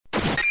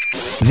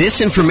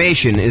This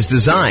information is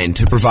designed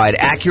to provide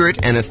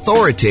accurate and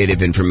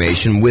authoritative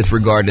information with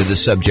regard to the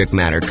subject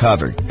matter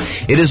covered.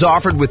 It is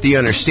offered with the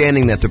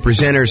understanding that the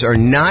presenters are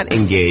not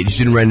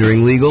engaged in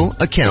rendering legal,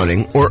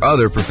 accounting, or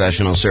other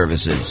professional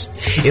services.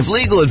 If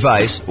legal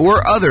advice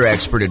or other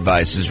expert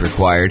advice is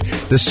required,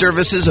 the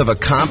services of a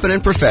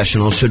competent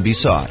professional should be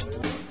sought.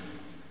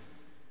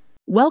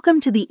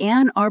 Welcome to the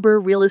Ann Arbor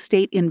Real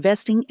Estate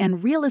Investing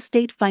and Real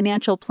Estate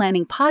Financial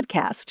Planning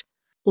Podcast.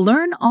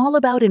 Learn all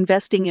about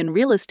investing in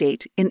real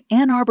estate in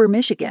Ann Arbor,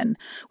 Michigan,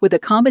 with a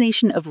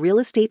combination of real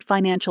estate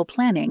financial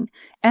planning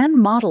and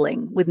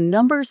modeling with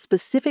numbers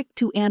specific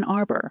to Ann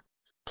Arbor,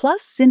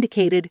 plus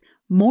syndicated,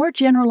 more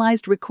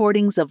generalized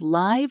recordings of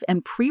live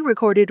and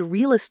pre-recorded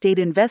real estate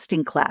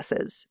investing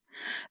classes,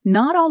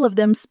 not all of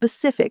them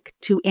specific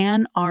to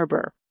Ann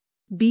Arbor.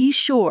 Be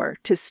sure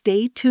to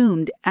stay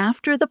tuned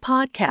after the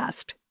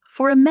podcast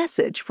for a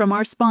message from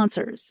our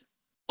sponsors.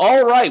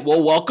 All right.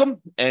 Well,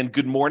 welcome and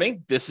good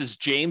morning. This is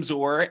James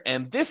Orr,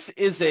 and this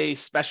is a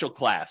special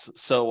class.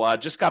 So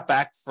just got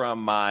back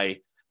from my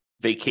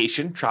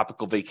vacation,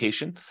 tropical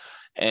vacation,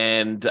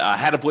 and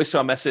had a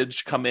voicemail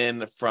message come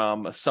in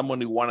from someone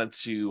who wanted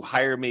to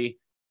hire me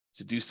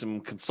to do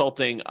some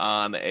consulting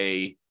on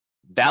a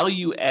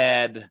value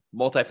add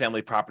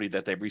multifamily property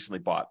that they've recently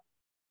bought.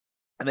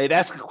 And they'd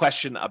ask a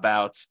question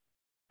about,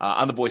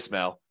 on the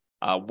voicemail,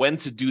 when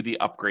to do the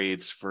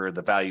upgrades for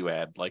the value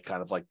add, like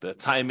kind of like the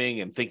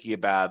timing and thinking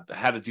about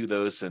how to do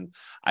those. And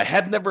I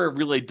had never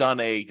really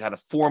done a kind of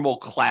formal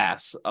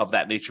class of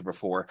that nature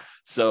before.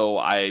 So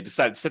I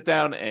decided to sit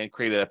down and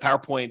create a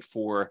PowerPoint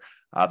for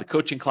the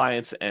coaching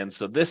clients. And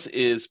so this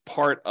is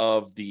part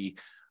of the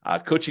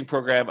coaching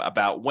program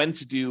about when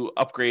to do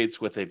upgrades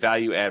with a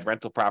value add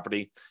rental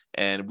property.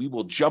 And we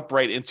will jump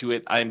right into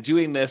it. I'm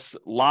doing this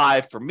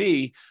live for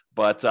me,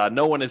 but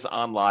no one is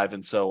on live.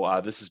 And so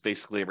this is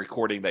basically a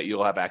recording that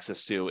you'll have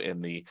access to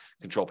in the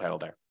control panel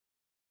there.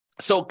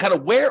 So kind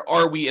of where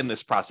are we in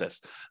this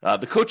process?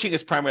 The coaching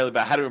is primarily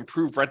about how to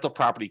improve rental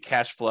property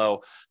cash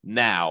flow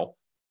now.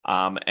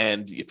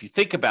 And if you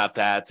think about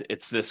that,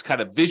 it's this kind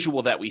of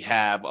visual that we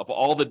have of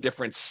all the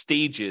different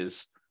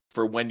stages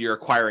for when you're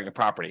acquiring a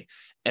property.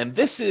 And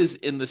this is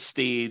in the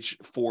stage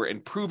for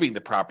improving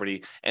the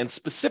property. And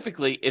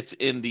specifically, it's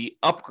in the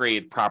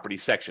upgrade property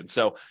section.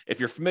 So if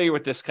you're familiar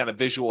with this kind of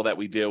visual that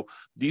we do,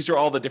 these are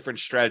all the different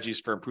strategies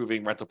for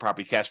improving rental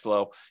property cash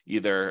flow,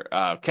 either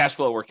cash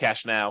flow or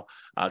cash now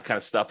kind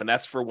of stuff. And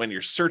that's for when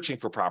you're searching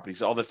for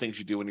properties, all the things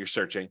you do when you're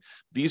searching.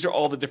 These are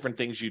all the different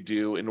things you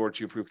do in order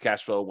to improve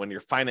cash flow when you're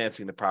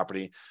financing the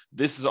property.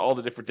 This is all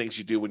the different things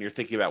you do when you're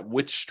thinking about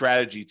which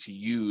strategy to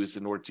use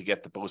in order to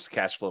get the most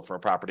cash flow for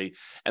a property.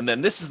 And then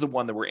this is the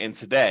one that we're in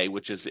today,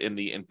 which is in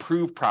the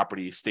improved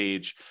property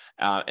stage.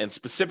 And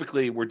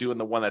specifically, we're doing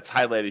the one that's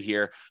highlighted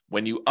here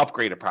when you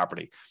upgrade a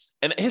property.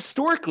 And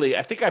historically,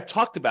 I think I've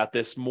talked about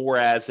this more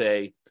as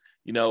a,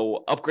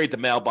 upgrade the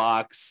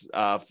mailbox,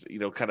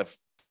 kind of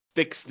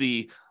fix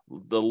the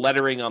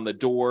lettering on the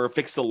door,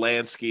 fix the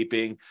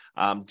landscaping,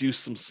 do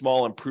some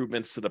small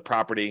improvements to the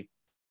property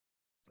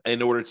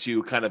in order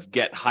to kind of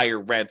get higher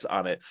rent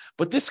on it.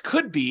 But this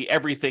could be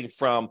everything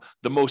from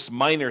the most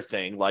minor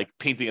thing, like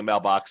painting a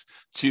mailbox,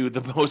 to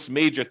the most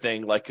major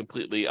thing, like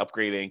completely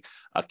upgrading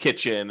a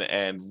kitchen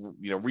and,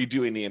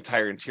 redoing the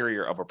entire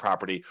interior of a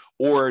property,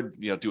 or,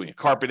 doing a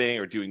carpeting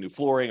or doing new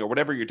flooring or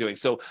whatever you're doing.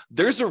 So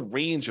there's a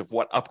range of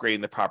what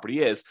upgrading the property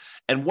is.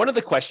 And one of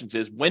the questions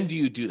is, when do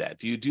you do that?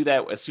 Do you do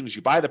that as soon as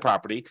you buy the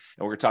property?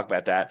 And we're going to talk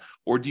about that.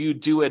 Or do you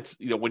do it,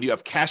 when you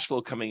have cash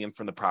flow coming in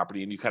from the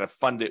property and you kind of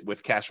fund it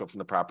with cash flow from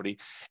the property?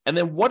 And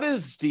then what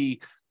is the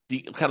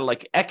kind of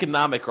like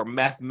economic or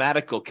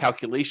mathematical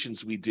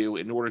calculations we do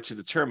in order to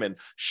determine,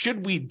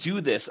 should we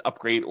do this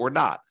upgrade or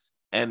not?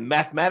 And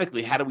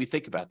mathematically, how do we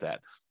think about that?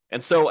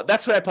 And so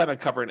that's what I plan on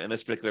covering in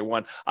this particular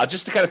one.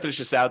 Just to kind of finish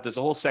this out, there's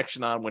a whole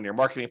section on when you're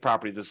marketing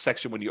property. There's a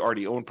section when you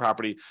already own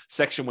property,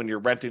 section when you're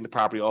renting the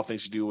property, all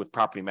things you do with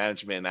property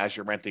management and as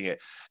you're renting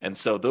it. And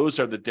so those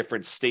are the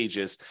different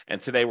stages.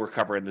 And today we're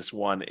covering this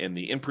one in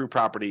the improved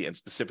property and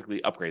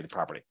specifically upgrade the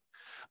property.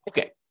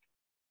 Okay.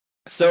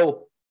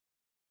 So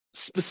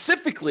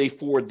specifically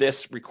for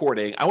this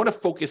recording, I want to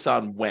focus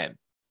on when.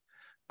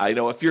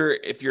 If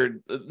you're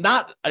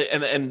not,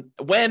 and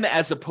when,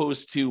 as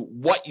opposed to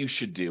what you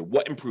should do,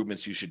 what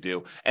improvements you should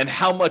do, and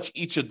how much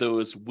each of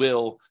those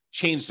will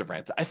change the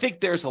rent. I think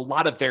there's a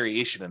lot of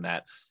variation in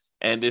that,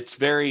 and it's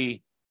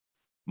very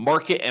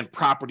market and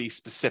property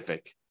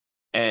specific.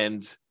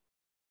 And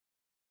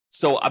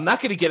so I'm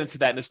not going to get into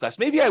that in this class.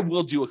 Maybe I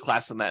will do a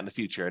class on that in the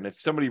future. And if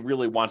somebody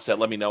really wants that,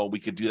 let me know.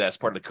 We could do that as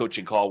part of the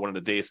coaching call one of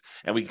the days,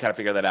 and we can kind of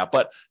figure that out.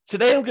 But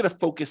today I'm going to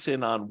focus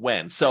in on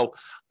when. So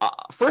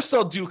first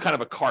I'll do kind of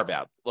a carve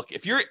out. Look,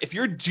 if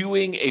you're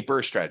doing a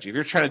BRRRR strategy, if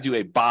you're trying to do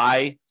a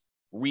buy,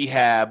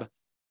 rehab,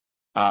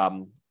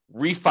 rent,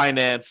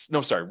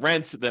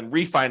 then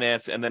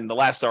refinance, and then the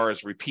last R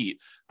is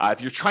repeat.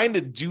 If you're trying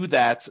to do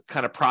that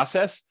kind of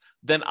process,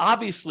 then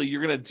obviously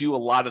you're going to do a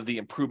lot of the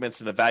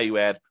improvements in the value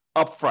add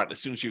upfront as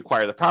soon as you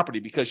acquire the property,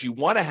 because you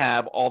want to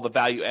have all the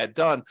value add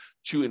done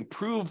to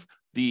improve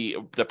the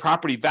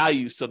property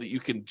value so that you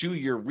can do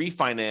your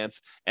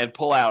refinance and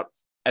pull out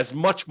as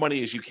much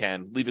money as you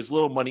can, leave as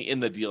little money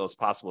in the deal as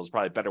possible is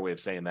probably a better way of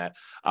saying that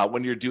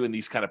when you're doing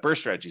these kind of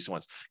burst strategies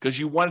once, because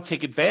you want to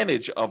take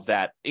advantage of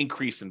that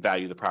increase in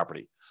value of the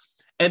property.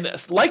 And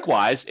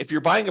likewise, if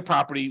you're buying a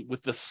property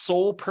with the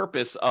sole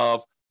purpose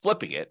of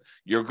flipping it,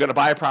 you're going to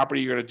buy a property,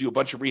 you're going to do a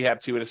bunch of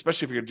rehab to it,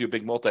 especially if you're going to do a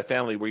big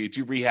multifamily where you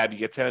do rehab, you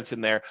get tenants in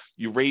there,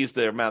 you raise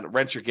the amount of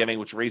rent you're giving,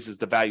 which raises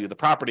the value of the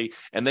property,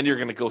 and then you're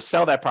going to go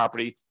sell that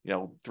property,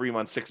 3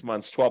 months, 6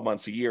 months, 12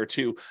 months, a year or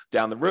two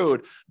down the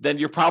road, then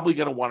you're probably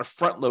going to want to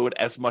front load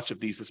as much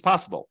of these as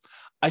possible.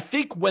 I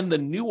think when the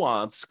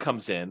nuance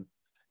comes in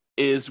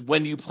is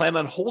when you plan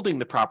on holding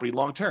the property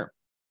long term.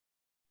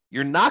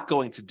 You're not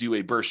going to do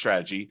a burst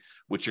strategy,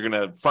 which you're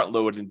going to front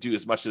load and do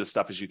as much of this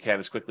stuff as you can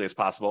as quickly as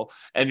possible.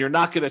 And you're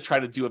not going to try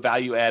to do a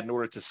value add in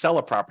order to sell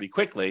a property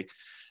quickly.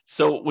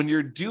 So when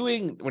you're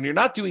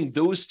not doing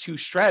those two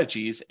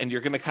strategies and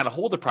you're going to kind of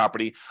hold the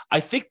property, I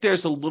think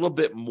there's a little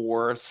bit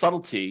more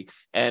subtlety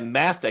and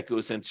math that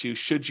goes into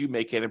should you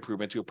make an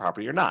improvement to a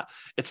property or not.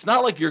 It's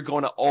not like you're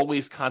going to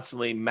always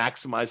constantly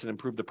maximize and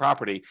improve the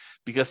property,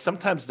 because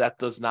sometimes that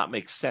does not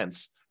make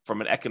sense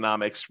from an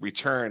economics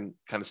return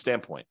kind of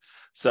standpoint.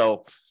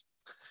 So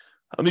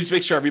let me just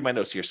make sure I read my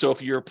notes here. So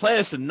if your plan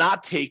is to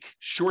not take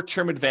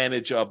short-term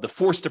advantage of the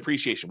forced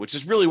appreciation, which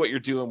is really what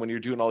you're doing when you're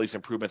doing all these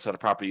improvements on a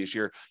property, is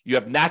you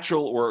have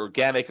natural or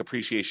organic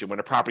appreciation when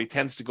a property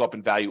tends to go up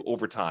in value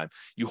over time.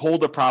 You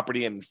hold a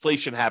property and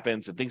inflation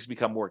happens and things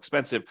become more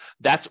expensive.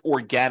 That's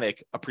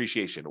organic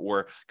appreciation,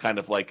 or kind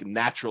of like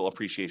natural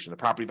appreciation. The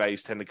property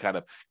values tend to kind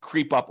of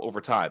creep up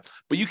over time.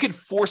 But you can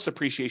force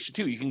appreciation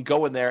too. You can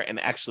go in there and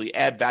actually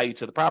add value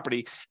to the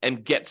property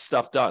and get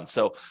stuff done.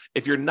 So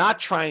if you're not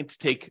trying to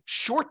take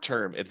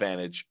short-term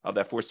advantage of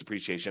that forced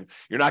appreciation,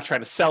 you're not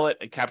trying to sell it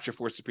and capture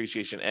forced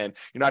appreciation, and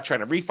you're not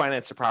trying to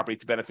refinance the property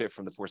to benefit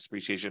from the forced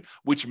appreciation,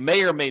 which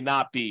may or may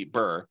not be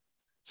BRRRR.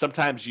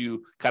 Sometimes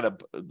you kind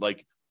of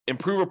like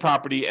improve a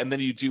property and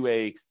then you do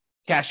a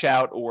cash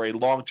out or a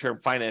long-term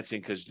financing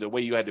because the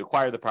way you had to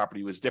acquire the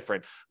property was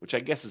different, which I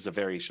guess is a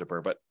variation of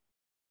BRRRR, but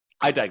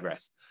I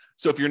digress.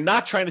 So if you're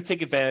not trying to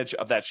take advantage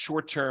of that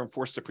short-term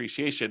forced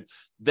appreciation,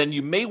 then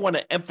you may want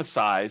to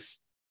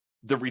emphasize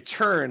the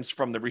returns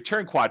from the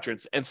return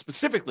quadrants, and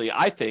specifically,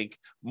 I think,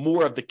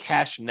 more of the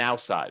cash now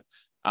side.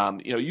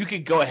 You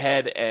could go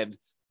ahead and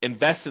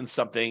invest in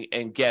something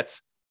and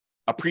get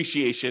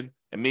appreciation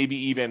and maybe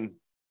even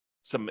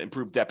some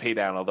improved debt pay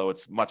down, although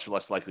it's much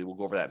less likely. We'll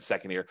go over that in a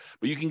second here.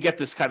 But you can get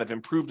this kind of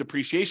improved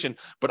appreciation.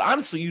 But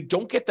honestly, you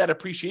don't get that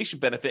appreciation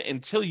benefit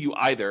until you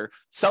either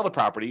sell the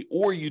property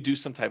or you do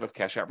some type of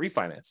cash out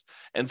refinance.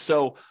 And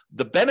so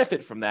the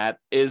benefit from that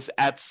is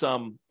at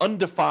some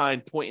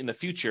undefined point in the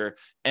future,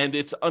 and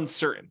it's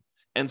uncertain.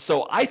 And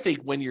so I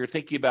think when you're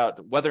thinking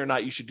about whether or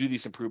not you should do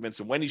these improvements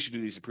and when you should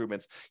do these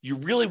improvements, you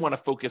really want to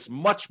focus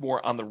much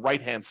more on the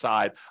right-hand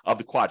side of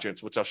the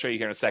quadrants, which I'll show you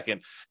here in a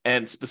second,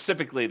 and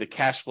specifically the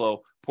cash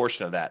flow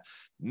portion of that.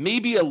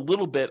 Maybe a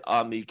little bit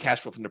on the cash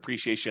flow from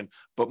depreciation,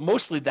 but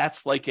mostly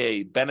that's like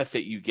a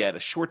benefit you get, a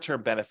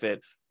short-term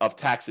benefit of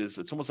taxes.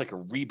 It's almost like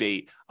a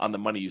rebate on the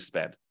money you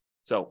spend.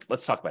 So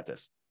let's talk about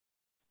this.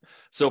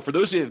 So for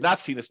those of you who have not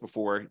seen this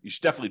before, you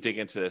should definitely dig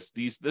into this.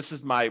 This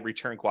is my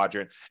return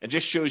quadrant, and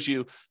just shows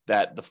you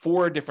that the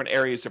 4 different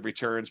areas of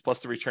returns plus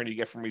the return you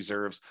get from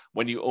reserves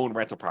when you own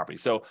rental property.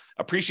 So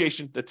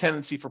appreciation, the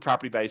tendency for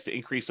property values to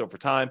increase over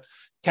time.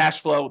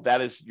 Cash flow,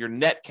 that is your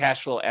net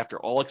cash flow after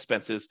all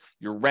expenses,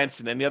 your rents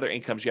and any other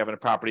incomes you have in a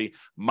property,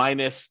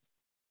 minus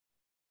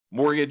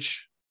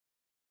mortgage,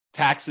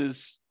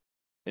 taxes,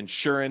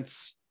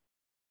 insurance,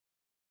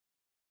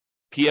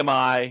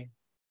 PMI,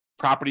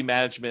 property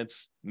management,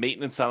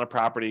 maintenance on a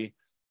property,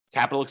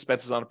 capital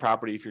expenses on a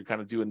property, if you're kind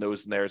of doing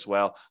those in there as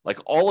well. Like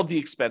all of the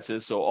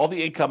expenses, so all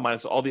the income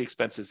minus all the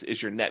expenses is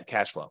your net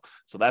cash flow.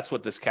 So that's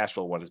what this cash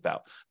flow one is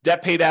about.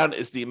 Debt pay down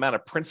is the amount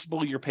of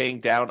principal you're paying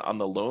down on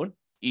the loan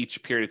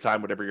each period of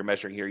time, whatever you're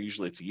measuring here,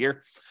 usually it's a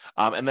year.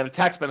 And then the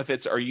tax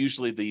benefits are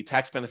usually the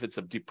tax benefits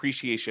of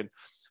depreciation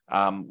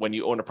when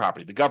you own a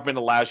property. The government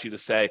allows you to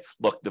say,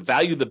 look, the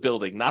value of the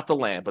building, not the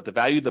land, but the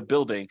value of the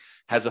building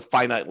has a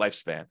finite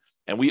lifespan.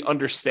 And we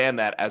understand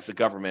that as the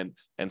government,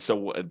 and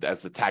so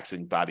as the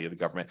taxing body of the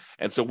government.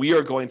 And so we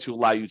are going to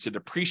allow you to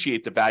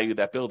depreciate the value of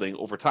that building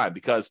over time,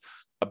 because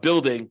a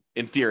building,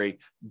 in theory,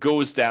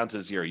 goes down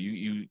to zero.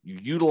 You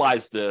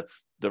utilize the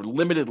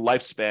limited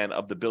lifespan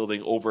of the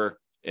building over,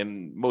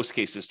 in most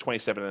cases,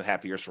 27 and a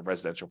half years for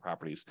residential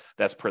properties.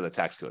 That's per the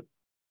tax code.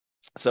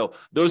 So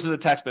those are the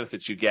tax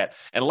benefits you get.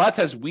 And a lot of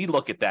times we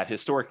look at that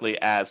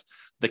historically as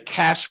the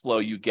cash flow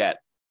you get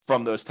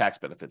from those tax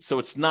benefits. So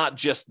it's not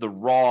just the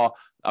raw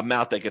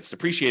amount that gets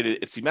depreciated.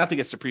 It's the amount that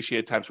gets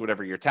depreciated times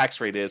whatever your tax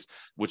rate is,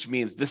 which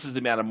means this is the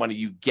amount of money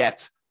you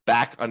get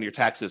back on your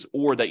taxes,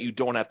 or that you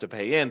don't have to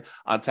pay in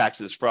on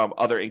taxes from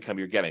other income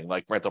you're getting,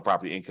 like rental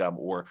property income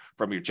or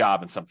from your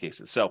job in some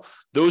cases. So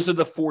those are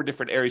the 4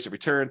 different areas of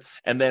return.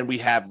 And then we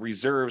have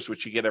reserves,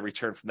 which you get a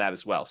return from that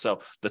as well.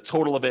 So the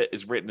total of it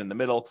is written in the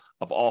middle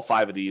of all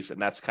 5 of these.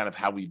 And that's kind of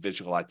how we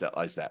visualize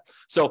that.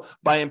 So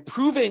by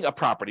improving a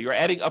property or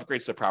adding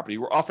upgrades to the property,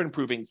 we're often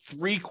improving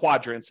 3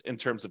 quadrants in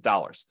terms of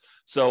dollars.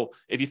 So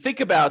if you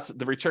think about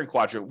the return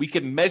quadrant, we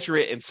can measure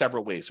it in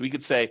several ways. We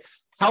could say,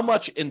 how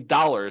much in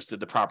dollars did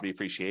the property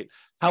appreciate?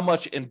 How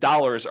much in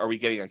dollars are we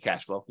getting on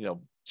cash flow?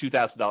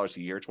 $2,000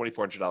 a year,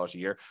 $2,400 a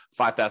year,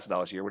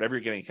 $5,000 a year, whatever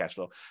you're getting in cash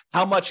flow.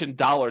 How much in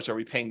dollars are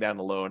we paying down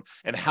the loan?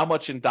 And how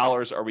much in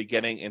dollars are we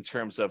getting in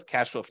terms of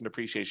cash flow from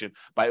depreciation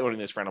by owning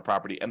this rental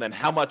property? And then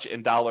how much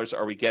in dollars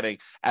are we getting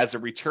as a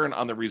return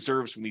on the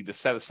reserves we need to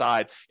set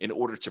aside in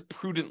order to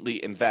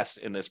prudently invest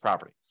in this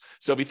property?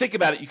 So if you think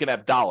about it, you can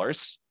have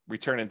dollars,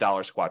 return in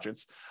dollars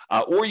quadrants,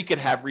 or you could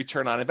have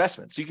return on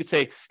investment. So you could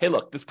say, hey,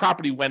 look, this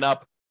property went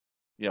up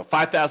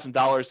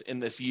 $5,000 in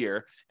this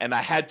year, and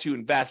I had to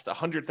invest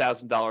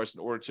 $100,000 in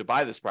order to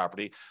buy this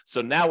property.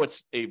 So now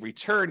it's a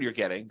return you're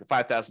getting, the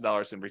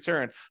 $5,000 in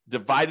return,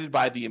 divided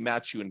by the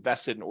amount you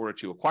invested in order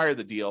to acquire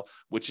the deal,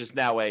 which is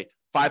now a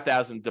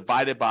 $5,000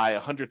 divided by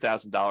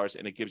 $100,000,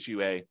 and it gives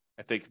you I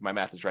think if my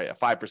math is right, a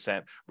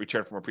 5%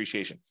 return from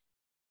appreciation.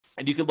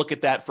 And you can look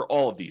at that for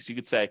all of these. You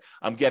could say,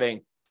 I'm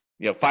getting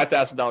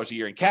 $5,000 a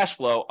year in cash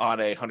flow on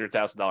a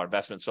 $100,000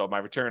 investment. So my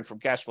return from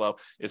cash flow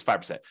is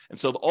 5%. And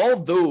so all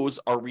of those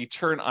are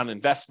return on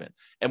investment.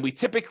 And we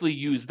typically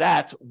use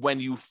that when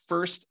you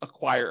first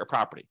acquire a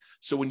property.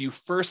 So when you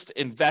first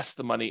invest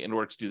the money in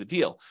order to do the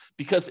deal,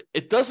 because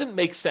it doesn't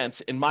make sense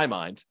in my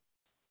mind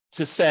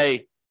to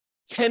say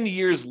 10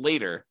 years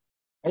later,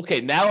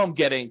 okay, now I'm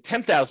getting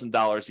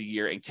 $10,000 a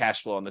year in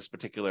cash flow on this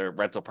particular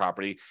rental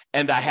property,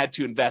 and I had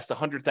to invest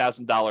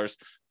 $100,000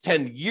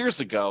 10 years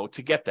ago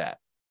to get that.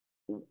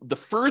 The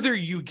further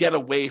you get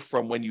away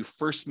from when you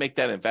first make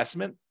that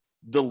investment,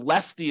 the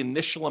less the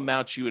initial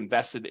amount you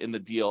invested in the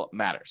deal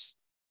matters.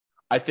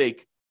 I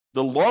think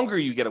the longer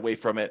you get away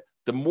from it,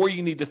 the more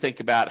you need to think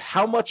about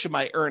how much am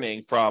I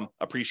earning from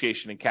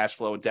appreciation and cash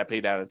flow and debt pay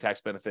down and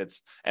tax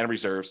benefits and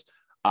reserves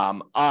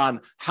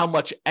on how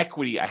much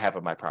equity I have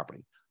in my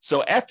property.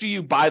 So after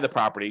you buy the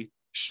property,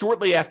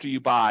 shortly after you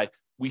buy,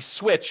 we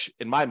switch,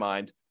 in my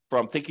mind,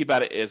 from thinking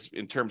about it as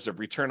in terms of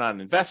return on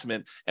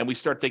investment, and we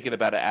start thinking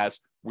about it as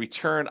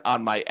return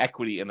on my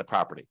equity in the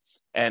property.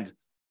 And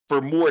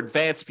for more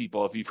advanced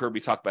people, if you've heard me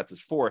talk about this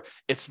before,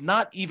 it's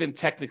not even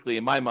technically,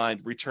 in my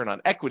mind, return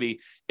on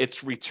equity.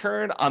 It's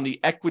return on the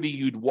equity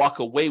you'd walk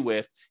away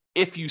with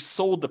if you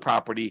sold the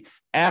property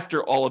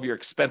after all of your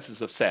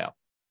expenses of sale,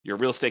 your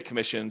real estate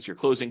commissions, your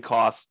closing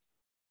costs,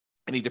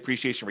 any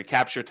depreciation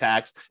recapture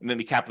tax, and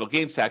any capital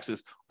gains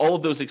taxes. All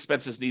of those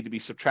expenses need to be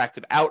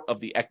subtracted out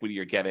of the equity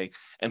you're getting.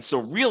 And so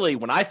really,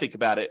 when I think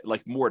about it,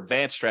 like more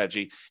advanced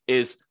strategy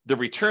is the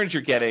returns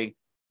you're getting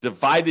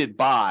divided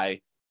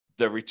by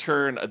the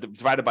return,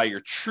 divided by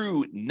your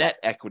true net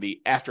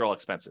equity after all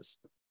expenses.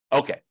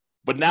 Okay,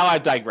 but now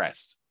I've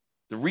digressed.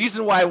 The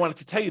reason why I wanted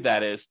to tell you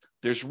that is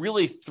there's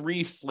really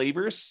 3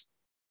 flavors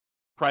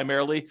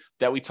primarily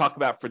that we talk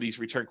about for these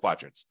return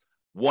quadrants.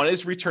 One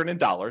is return in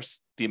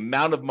dollars, the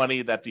amount of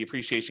money that the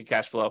appreciation,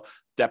 cash flow,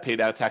 debt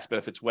paid out, tax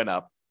benefits went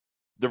up.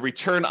 The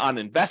return on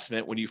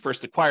investment, when you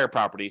first acquire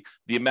property,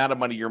 the amount of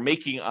money you're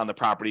making on the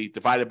property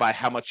divided by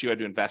how much you had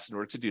to invest in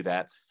order to do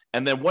that.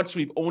 And then once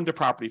we've owned a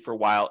property for a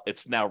while,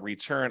 it's now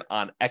return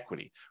on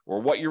equity, or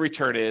what your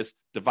return is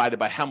divided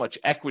by how much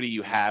equity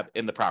you have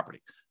in the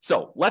property.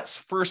 So let's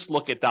first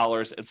look at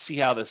dollars and see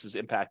how this is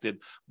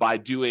impacted by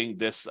doing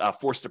this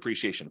forced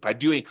depreciation, by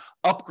doing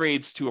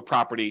upgrades to a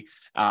property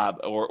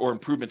or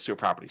improvements to a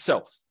property.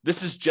 So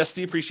this is just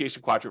the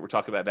appreciation quadrant we're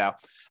talking about now.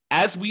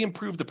 As we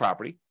improve the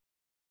property,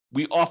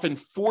 we often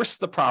force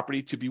the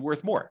property to be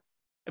worth more.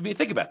 I mean,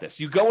 think about this.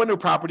 You go into a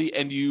property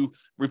and you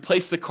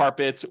replace the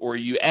carpet, or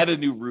you add a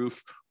new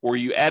roof, or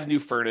you add a new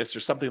furnace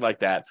or something like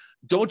that.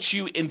 Don't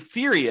you, in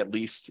theory at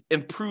least,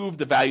 improve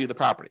the value of the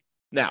property?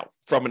 Now,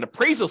 from an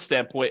appraisal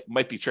standpoint, it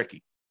might be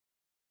tricky.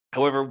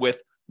 However,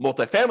 with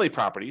multifamily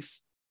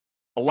properties,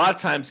 a lot of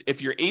times if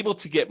you're able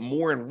to get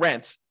more in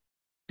rent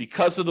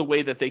because of the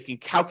way that they can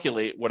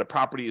calculate what a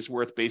property is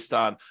worth based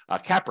on a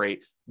cap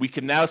rate, we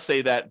can now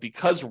say that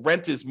because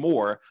rent is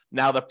more,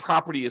 now the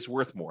property is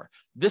worth more.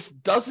 This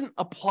doesn't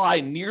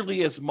apply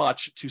nearly as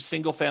much to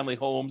single family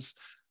homes,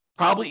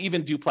 probably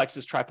even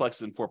duplexes,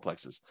 triplexes, and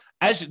fourplexes.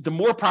 The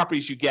more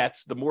properties you get,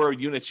 the more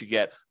units you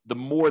get, the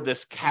more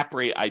this cap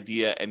rate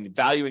idea and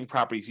valuing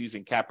properties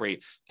using cap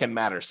rate can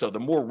matter. So the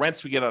more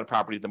rents we get on a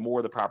property, the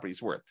more the property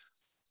is worth.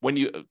 When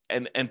you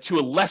and to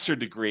a lesser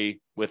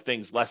degree with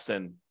things less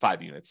than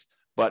 5 units,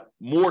 but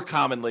more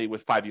commonly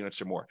with 5 units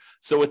or more.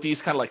 So with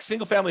these kind of like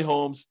single family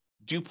homes,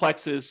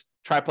 duplexes,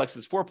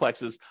 triplexes,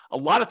 fourplexes, a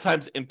lot of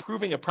times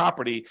improving a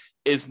property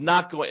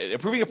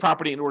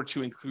in order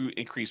to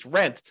increase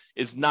rent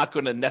is not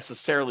going to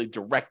necessarily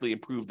directly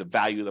improve the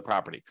value of the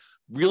property.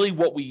 Really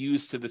what we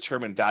use to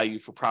determine value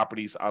for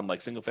properties on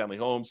like single family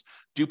homes,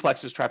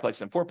 duplexes,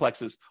 triplexes, and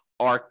fourplexes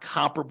are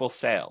comparable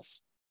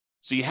sales.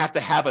 So you have to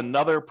have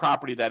another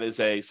property that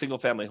is a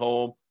single-family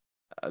home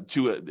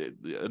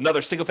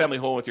another single-family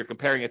home if you're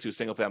comparing it to a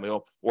single-family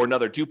home, or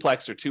another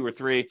duplex or 2 or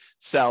 3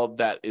 sell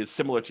that is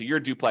similar to your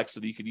duplex so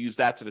that you could use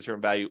that to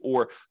determine value,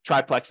 or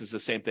triplex is the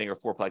same thing, or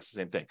fourplex is the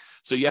same thing.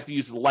 So you have to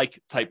use the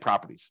like-type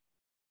properties.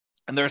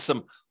 And there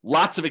are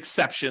lots of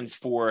exceptions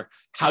for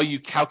how you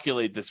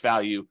calculate this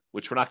value,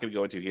 which we're not going to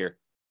go into here.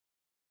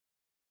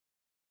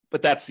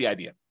 But that's the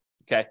idea,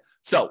 okay?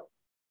 So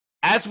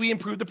as we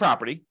improve the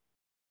property,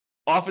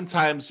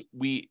 oftentimes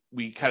we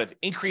kind of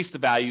increase the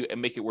value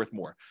and make it worth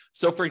more.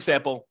 So for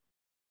example,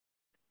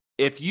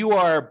 if you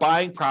are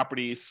buying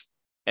properties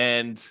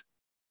and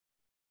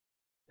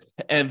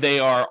they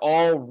are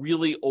all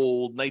really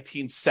old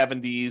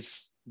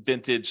 1970s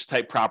vintage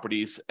type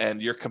properties,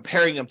 and you're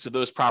comparing them to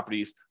those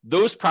properties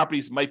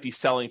might be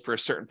selling for a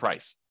certain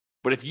price.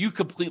 But if you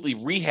completely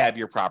rehab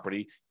your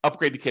property,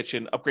 upgrade the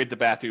kitchen, upgrade the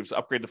bathrooms,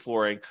 upgrade the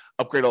flooring,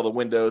 upgrade all the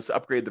windows,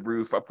 upgrade the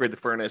roof, upgrade the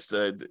furnace,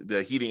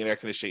 the heating and air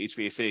conditioning,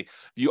 HVAC,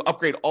 if you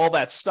upgrade all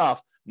that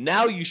stuff,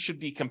 now you should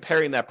be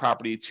comparing that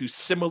property to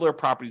similar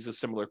properties of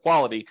similar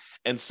quality.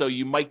 And so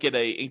you might get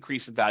an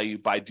increase in value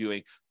by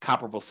doing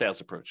comparable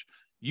sales approach.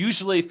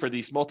 Usually for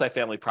these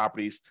multifamily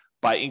properties,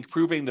 by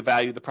improving the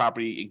value of the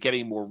property and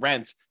getting more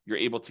rent, you're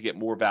able to get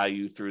more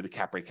value through the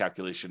cap rate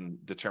calculation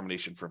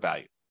determination for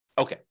value.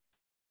 Okay.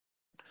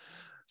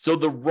 So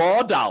the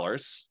raw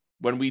dollars,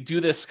 when we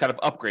do this kind of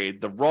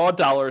upgrade, the raw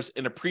dollars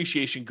in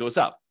appreciation goes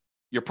up.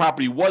 Your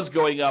property was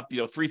going up,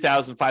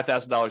 $3,000,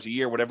 $5,000 a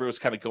year, whatever it was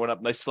kind of going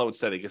up, nice, slow and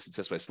steady. I guess it's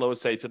this way, slow and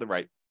steady to the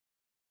right,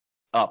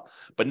 up.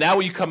 But now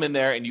when you come in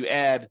there and you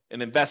add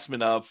an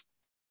investment of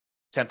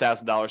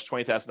 $10,000,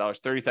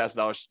 $20,000,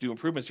 $30,000 to do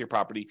improvements to your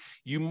property,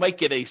 you might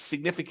get a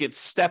significant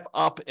step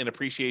up in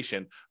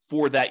appreciation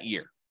for that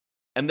year.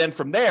 And then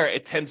from there,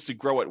 it tends to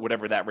grow at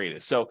whatever that rate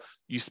is. So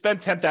you spend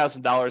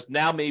 $10,000.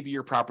 Now maybe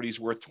your property is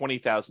worth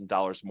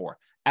 $20,000 more,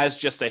 as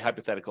just a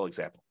hypothetical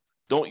example.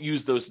 Don't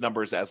use those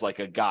numbers as like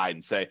a guide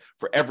and say,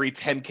 for every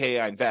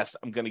 $10K I invest,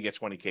 I'm going to get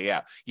 $20K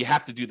out. You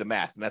have to do the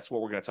math. And that's what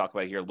we're going to talk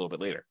about here a little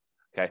bit later.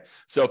 Okay.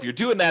 So if you're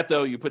doing that,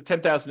 though, you put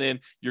 $10,000 in,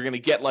 you're going to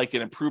get like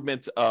an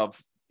improvement of,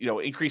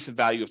 increase in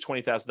value of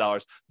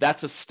 $20,000.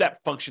 That's a step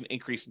function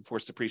increase in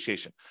forced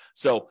depreciation.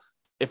 So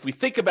if we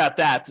think about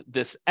that,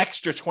 this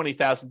extra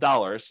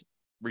 $20,000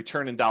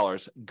 return in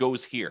dollars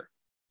goes here.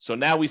 So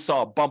now we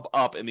saw a bump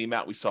up in the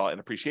amount we saw in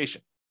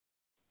appreciation.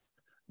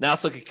 Now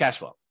let's look at cash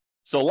flow.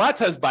 So a lot of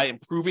times by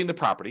improving the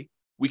property,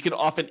 we can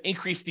often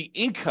increase the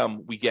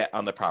income we get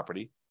on the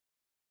property.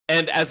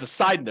 And as a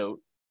side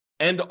note,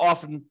 and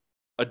often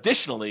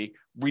additionally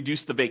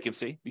reduce the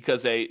vacancy,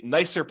 because a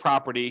nicer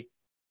property,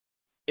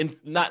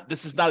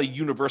 this is not a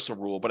universal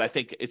rule, but I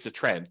think it's a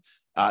trend.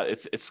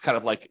 It's kind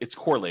of like it's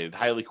correlated,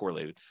 highly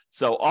correlated.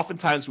 So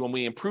oftentimes when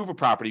we improve a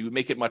property, we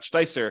make it much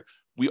nicer.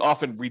 We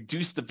often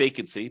reduce the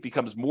vacancy,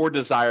 becomes more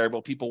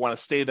desirable. People want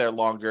to stay there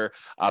longer.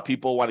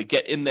 People want to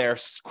get in there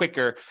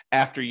quicker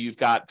after you've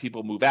got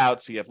people move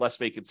out. So you have less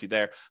vacancy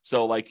there.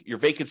 So like your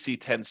vacancy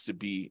tends to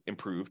be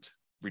improved,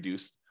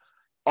 reduced.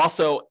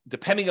 Also,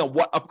 depending on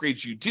what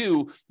upgrades you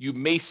do, you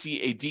may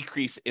see a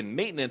decrease in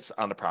maintenance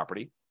on the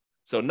property.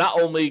 So not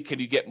only can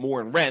you get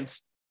more in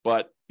rent,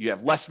 but you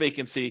have less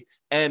vacancy.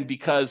 And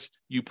because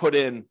you put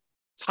in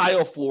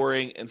tile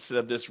flooring instead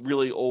of this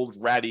really old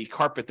ratty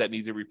carpet that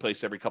needs to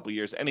replace every couple of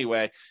years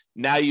anyway,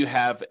 now you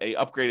have a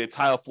upgraded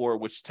tile floor,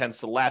 which tends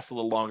to last a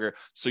little longer.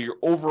 So your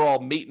overall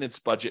maintenance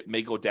budget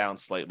may go down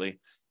slightly.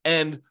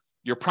 And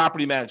your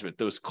property management,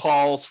 those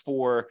calls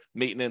for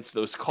maintenance,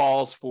 those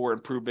calls for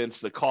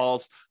improvements, the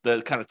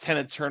kind of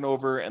tenant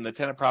turnover and the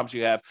tenant problems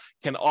you have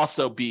can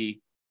also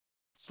be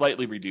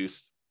slightly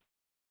reduced.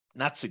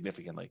 Not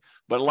significantly,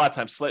 but a lot of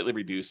times slightly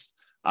reduced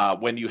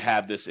when you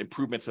have this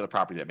improvement to the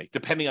property that make,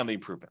 depending on the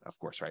improvement, of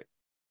course, right?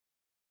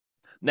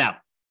 Now,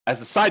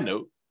 as a side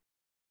note,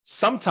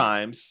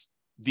 sometimes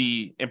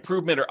the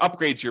improvement or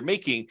upgrades you're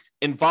making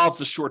involves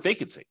a short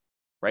vacancy,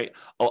 right?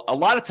 A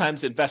lot of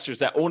times investors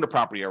that own a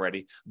property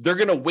already, they're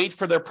going to wait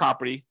for their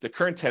property, the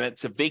current tenant,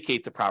 to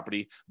vacate the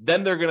property.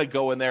 Then they're going to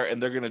go in there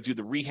and they're going to do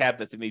the rehab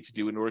that they need to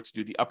do in order to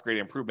do the upgrade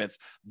improvements.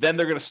 Then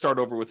they're going to start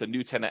over with a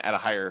new tenant at a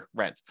higher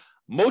rent.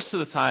 Most of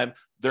the time,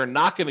 they're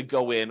not going to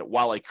go in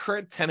while a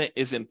current tenant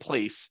is in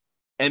place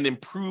and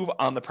improve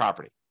on the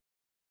property,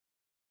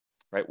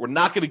 right? We're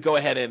not going to go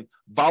ahead and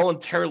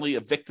voluntarily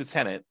evict the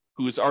tenant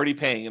who is already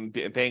paying and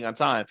paying on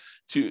time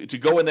to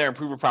go in there,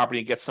 improve a property,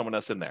 and get someone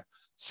else in there.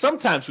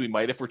 Sometimes we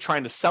might if we're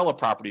trying to sell a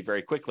property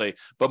very quickly,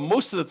 but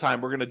most of the time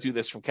we're going to do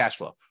this from cash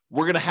flow.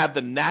 We're going to have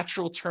the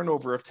natural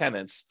turnover of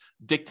tenants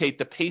dictate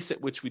the pace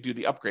at which we do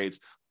the upgrades,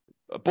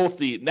 both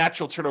the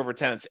natural turnover of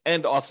tenants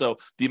and also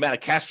the amount of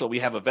cash flow we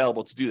have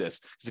available to do this.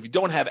 Because if you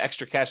don't have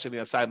extra cash sitting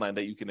on the sideline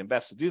that you can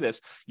invest to do this,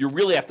 you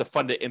really have to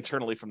fund it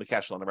internally from the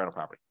cash flow on the rental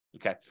property.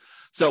 Okay.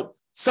 So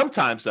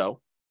sometimes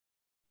though,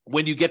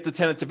 when you get the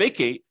tenant to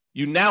vacate,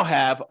 you now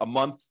have a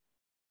month,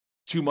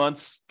 2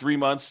 months, 3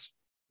 months,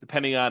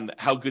 depending on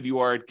how good you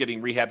are at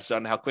getting rehabs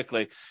done, how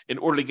quickly, in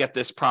order to get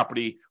this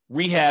property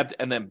rehabbed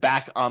and then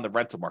back on the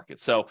rental market.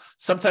 So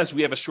sometimes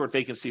we have a short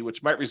vacancy,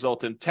 which might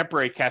result in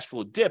temporary cash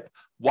flow dip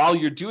while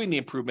you're doing the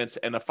improvements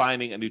and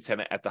finding a new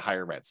tenant at the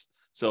higher rents.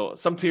 So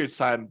some periods of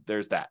time,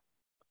 there's that.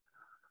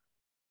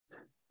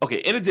 Okay,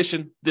 in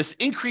addition, this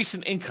increase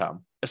in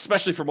income,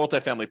 especially for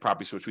multifamily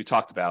properties, which we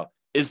talked about,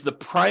 is the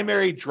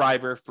primary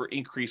driver for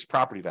increased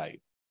property value.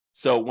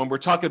 So when we're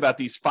talking about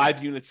these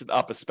 5 units and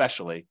up,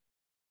 especially,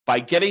 by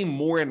getting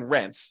more in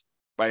rent,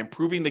 by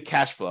improving the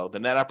cash flow, the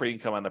net operating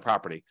income on the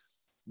property,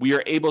 we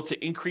are able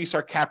to increase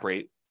our cap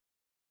rate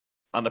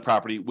on the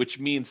property, which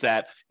means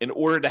that in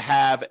order to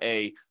have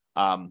if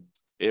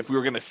we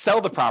were going to sell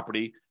the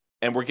property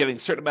and we're getting a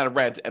certain amount of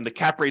rent and the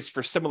cap rates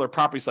for similar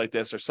properties like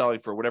this are selling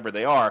for whatever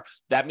they are,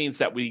 that means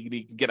that we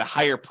can get a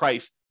higher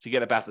price to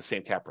get about the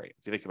same cap rate,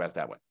 if you think about it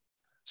that way.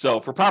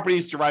 So for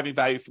properties deriving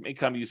value from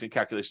income using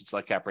calculations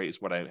like cap rate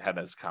is what I had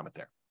as a comment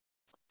there.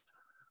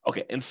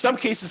 Okay, in some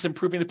cases,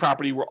 improving the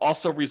property will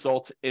also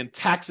result in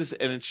taxes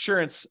and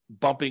insurance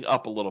bumping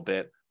up a little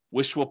bit,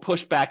 which will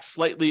push back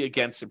slightly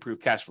against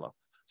improved cash flow.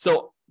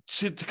 So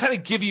to kind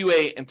of give you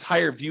an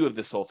entire view of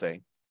this whole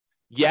thing,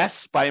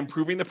 yes, by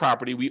improving the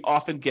property, we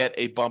often get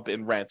a bump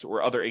in rent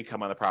or other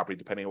income on the property,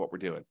 depending on what we're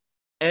doing.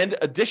 And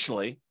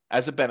additionally,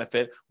 as a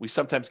benefit, we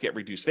sometimes get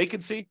reduced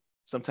vacancy,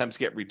 sometimes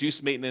get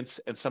reduced maintenance,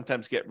 and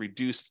sometimes get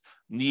reduced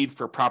need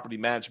for property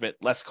management,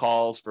 less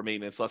calls for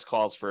maintenance, less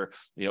calls for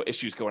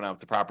issues going on with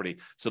the property.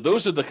 So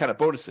those are the kind of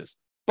bonuses.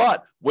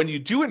 But when you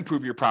do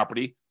improve your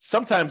property,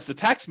 sometimes the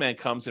tax man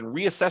comes and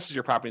reassesses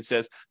your property and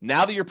says,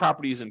 now that your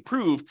property is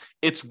improved,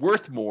 it's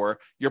worth more.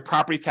 Your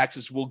property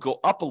taxes will go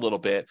up a little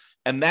bit,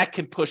 and that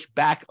can push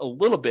back a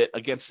little bit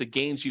against the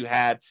gains you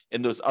had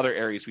in those other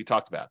areas we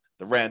talked about,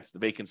 the rent, the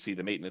vacancy,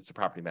 the maintenance, the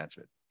property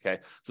management.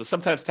 Okay, so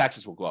sometimes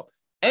taxes will go up.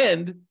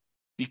 And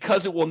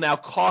because it will now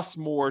cost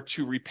more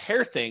to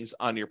repair things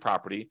on your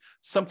property,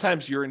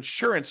 sometimes your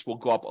insurance will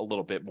go up a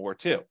little bit more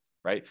too,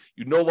 right?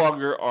 You no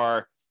longer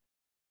are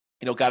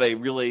got a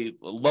really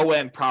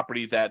low-end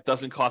property that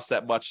doesn't cost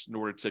that much in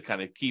order to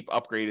kind of keep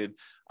upgraded.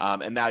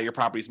 And now your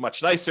property is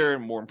much nicer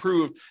and more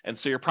improved. And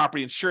so your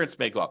property insurance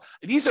may go up.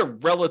 These are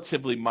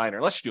relatively minor,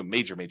 unless you do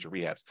major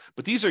rehabs.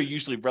 But these are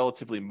usually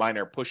relatively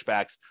minor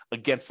pushbacks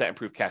against that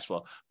improved cash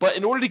flow. But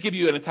in order to give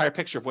you an entire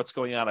picture of what's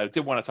going on, I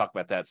did want to talk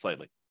about that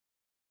slightly.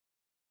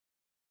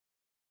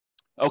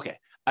 Okay.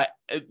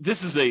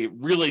 This is a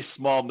really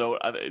small note.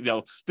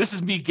 This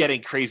is me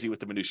getting crazy with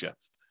the minutia.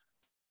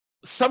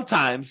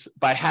 Sometimes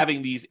by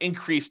having these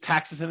increased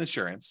taxes and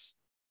insurance,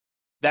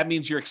 that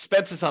means your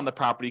expenses on the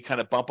property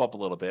kind of bump up a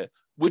little bit,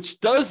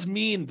 which does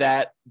mean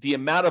that the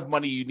amount of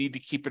money you need to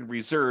keep in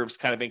reserves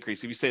kind of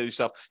increase. If you say to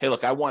yourself, hey,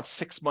 look, I want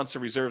 6 months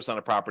of reserves on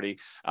a property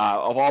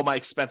of all my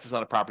expenses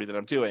on a property that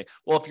I'm doing.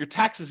 Well, if your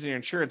taxes and your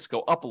insurance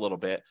go up a little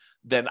bit,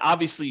 then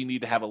obviously you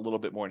need to have a little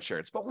bit more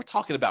insurance. But we're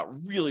talking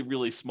about really,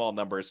 really small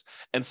numbers.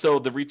 And so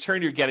the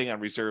return you're getting on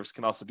reserves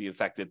can also be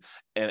affected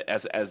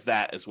as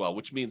that as well,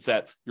 which means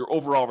that your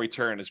overall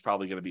return is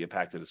probably going to be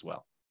impacted as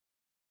well.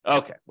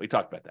 Okay, we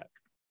talked about that.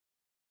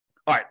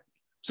 All right,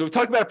 so we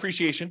talked about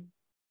appreciation.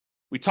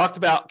 We talked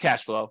about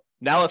cash flow.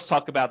 Now let's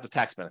talk about the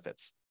tax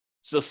benefits.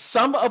 So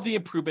some of the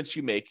improvements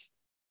you make,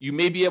 you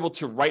may be able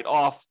to write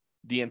off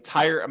the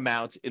entire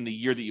amount in the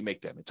year that you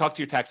make them. And talk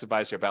to your tax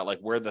advisor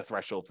about where the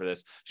threshold for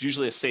this. It's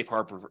usually a safe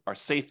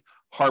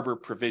harbor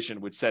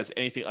provision, which says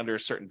anything under a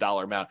certain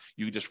dollar amount,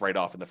 you can just write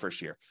off in the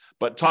first year.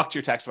 But talk to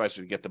your tax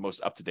advisor to get the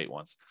most up-to-date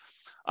ones.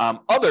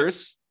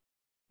 Others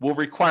will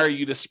require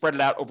you to spread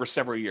it out over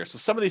several years. So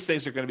some of these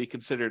things are going to be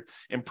considered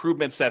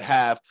improvements that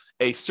have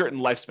a certain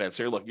lifespan.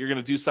 So look, you're going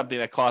to do something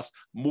that costs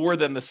more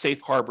than the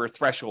safe harbor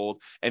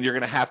threshold, and you're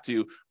going to have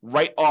to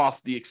write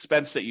off the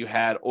expense that you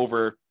had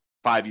over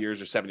 5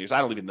 years or 7 years.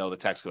 I don't even know the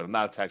tax code. I'm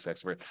not a tax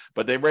expert,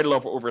 but they write it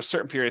over a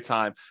certain period of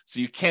time.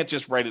 So you can't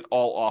just write it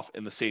all off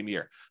in the same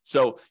year.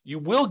 So you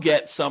will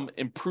get some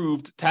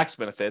improved tax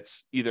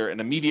benefits, either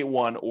an immediate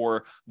one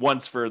or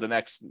ones for the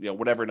next,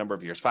 whatever number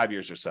of years, 5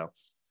 years or so.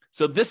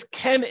 So this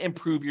can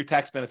improve your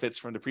tax benefits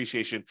from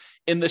depreciation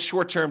in the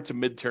short term to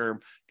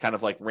midterm kind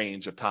of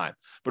range of time.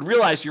 But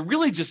realize you're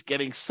really just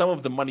getting some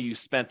of the money you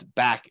spent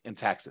back in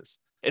taxes.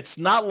 It's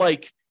not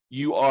like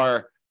you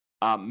are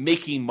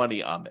making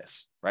money on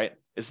this, right?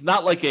 It's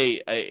not like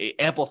a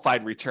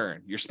amplified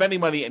return. You're spending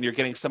money and you're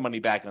getting some money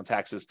back on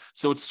taxes.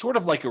 So it's sort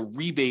of like a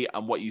rebate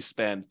on what you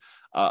spend,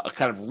 a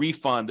kind of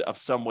refund of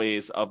some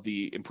ways of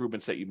the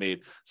improvements that you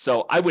made.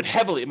 So I would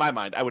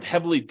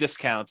heavily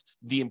discount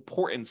the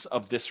importance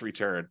of this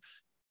return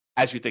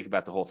as you think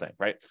about the whole thing,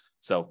 right?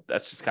 So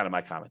that's just kind of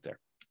my comment there.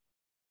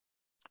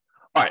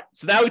 All right,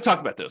 so now we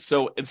talked about this.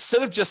 So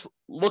instead of just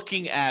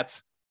looking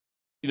at,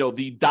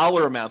 the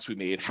dollar amounts we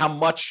made, how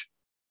much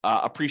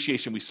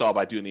appreciation we saw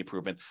by doing the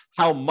improvement,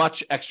 how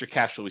much extra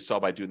cash flow we saw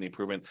by doing the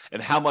improvement,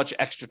 and how much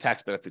extra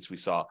tax benefits we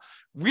saw.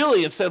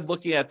 Really, instead of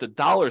looking at the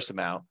dollars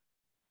amount,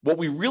 what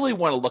we really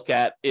want to look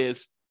at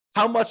is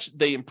how much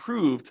they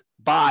improved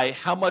by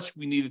how much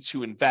we needed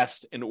to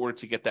invest in order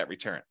to get that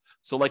return.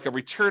 So like a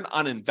return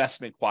on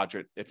investment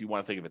quadrant, if you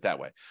want to think of it that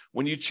way.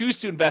 When you choose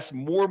to invest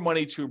more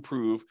money to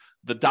improve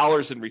the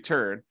dollars in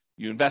return,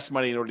 you invest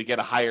money in order to get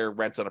a higher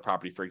rent on a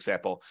property, for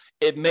example,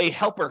 it may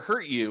help or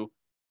hurt you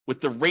with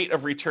the rate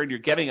of return you're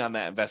getting on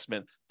that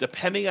investment,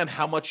 depending on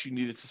how much you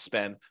needed to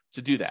spend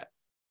to do that.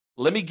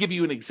 Let me give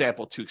you an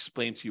example to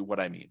explain to you what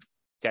I mean.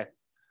 Okay.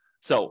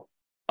 So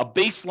a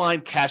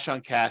baseline cash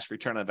on cash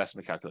return on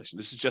investment calculation.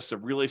 This is just a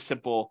really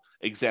simple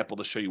example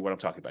to show you what I'm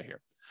talking about here.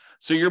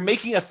 So you're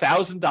making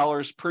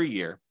 $1,000 per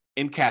year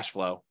in cash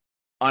flow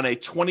on a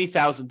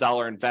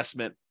 $20,000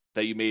 investment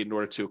that you made in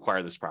order to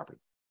acquire this property.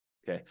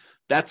 Okay.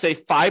 That's a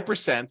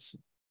 5%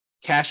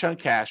 cash on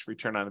cash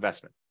return on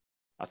investment.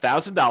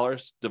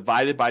 $1,000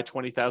 divided by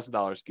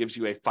 $20,000 gives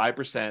you a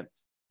 5%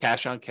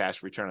 cash on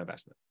cash return on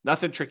investment.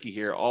 Nothing tricky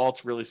here. All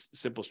it's really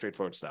simple,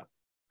 straightforward stuff.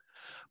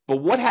 But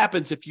what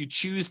happens if you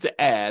choose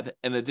to add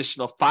an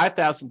additional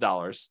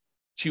 $5,000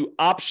 to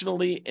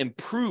optionally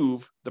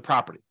improve the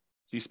property?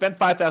 So you spend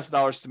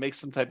 $5,000 to make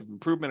some type of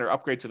improvement or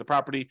upgrade to the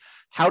property.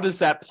 How does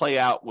that play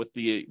out with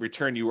the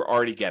return you were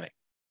already getting?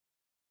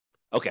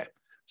 Okay,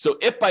 so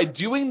if by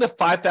doing the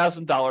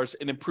 $5,000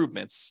 in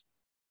improvements,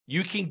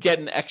 you can get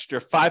an extra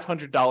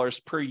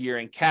 $500 per year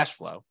in cash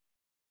flow.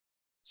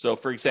 So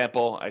for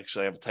example,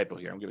 actually I have a typo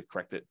here. I'm going to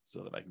correct it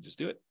so that I can just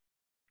do it.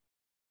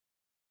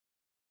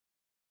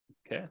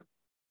 Okay.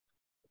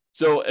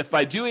 So if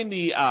by doing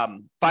the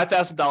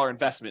 $5,000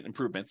 investment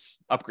improvements,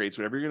 upgrades,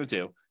 whatever you're going to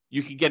do,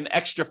 you can get an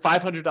extra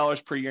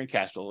 $500 per year in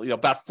cash flow.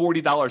 About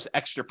 $40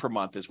 extra per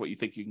month is what you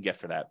think you can get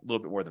for that. A little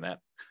bit more than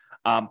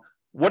that.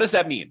 What does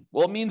that mean?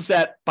 Well, it means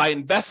that by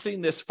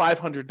investing this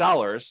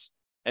 $500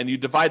 and you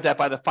divide that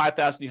by the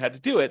 $5,000 you had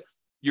to do it,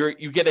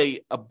 you get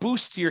a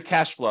boost to your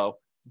cash flow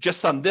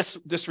just on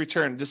this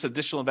return, this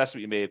additional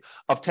investment you made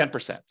of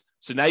 10%.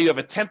 So now you have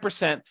a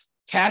 10%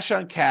 cash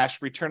on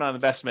cash return on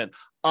investment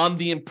on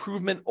the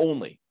improvement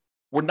only.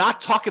 We're not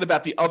talking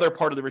about the other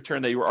part of the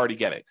return that you were already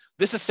getting.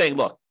 This is saying,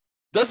 look,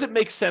 does it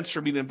make sense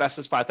for me to invest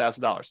this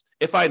 $5,000?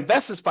 If I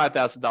invest this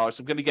 $5,000,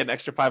 I'm going to get an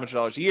extra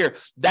 $500 a year.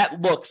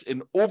 That looks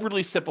an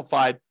overly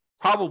simplified,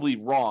 probably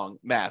wrong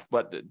math,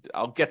 but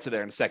I'll get to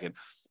there in a second.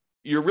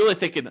 You're really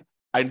thinking,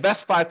 I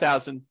invest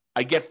 $5,000,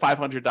 I get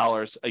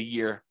 $500 a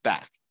year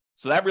back.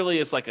 So that really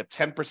is like a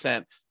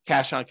 10%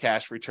 cash on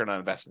cash return on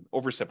investment,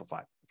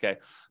 oversimplified. Okay.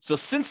 So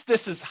since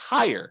this is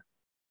higher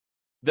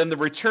than the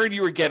return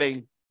you were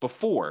getting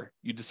before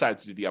you decided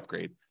to do the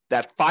upgrade,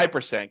 that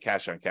 5%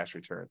 cash on cash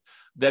return,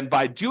 then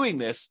by doing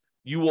this,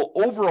 you will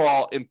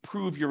overall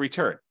improve your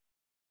return.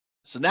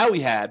 So now we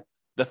had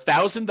the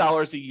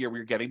 $1,000 a year we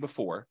were getting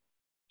before,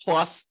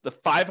 plus the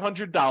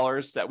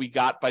 $500 that we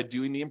got by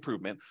doing the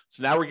improvement.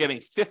 So now we're getting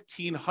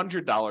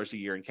 $1,500 a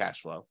year in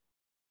cash flow.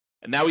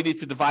 And now we need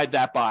to divide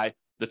that by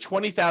the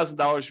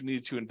 $20,000 we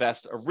needed to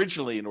invest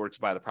originally in order to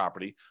buy the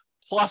property,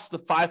 plus the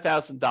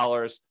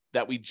 $5,000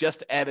 that we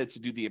just added to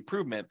do the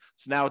improvement.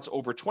 So now it's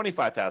over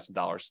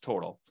 $25,000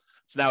 total.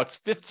 So now it's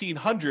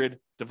 $1,500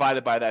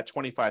 divided by that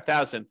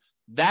 $25,000.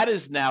 That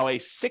is now a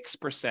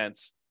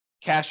 6%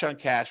 cash on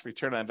cash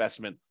return on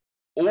investment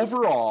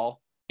overall,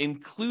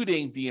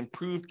 including the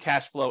improved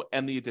cash flow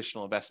and the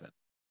additional investment.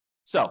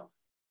 So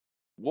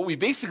what we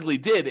basically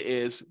did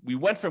is we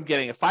went from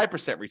getting a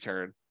 5%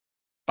 return.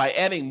 By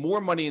adding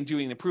more money and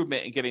doing an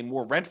improvement and getting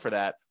more rent for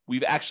that,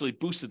 we've actually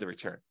boosted the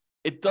return.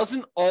 It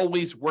doesn't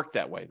always work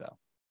that way, though.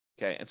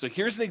 Okay, and so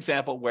here's an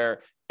example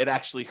where it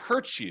actually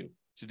hurts you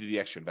to do the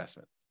extra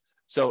investment.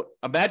 So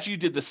imagine you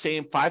did the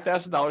same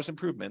 $5,000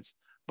 improvements,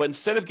 but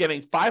instead of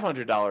getting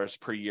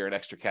 $500 per year in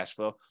extra cash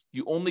flow,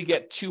 you only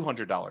get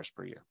 $200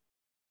 per year.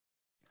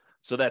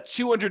 So that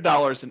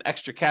 $200 in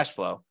extra cash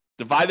flow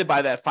divided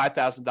by that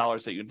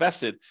 $5,000 that you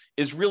invested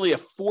is really a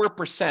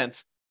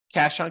 4%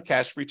 cash on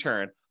cash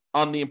return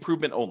on the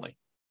improvement only.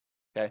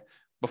 Okay.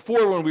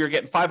 Before, when we were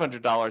getting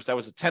 $500, that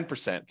was a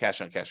 10%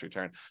 cash on cash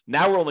return.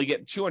 Now we're only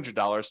getting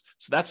 $200.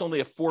 So that's only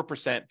a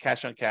 4%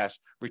 cash on cash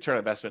return on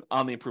investment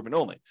on the improvement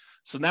only.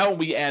 So now when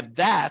we add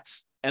that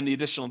and the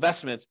additional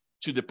investment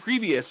to the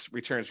previous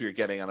returns we were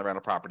getting on the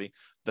rental property,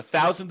 the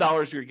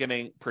 $1,000 you're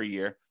getting per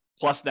year,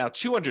 plus now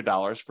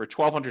 $200 for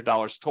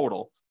 $1,200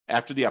 total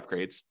after the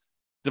upgrades,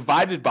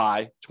 divided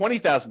by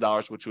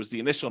 $20,000, which was the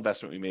initial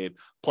investment we made,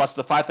 plus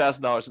the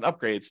 $5,000 in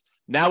upgrades.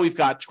 Now we've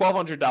got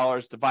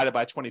 $1,200 divided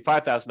by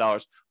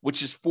 $25,000,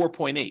 which is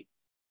 4.8.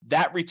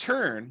 That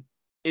return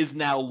is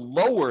now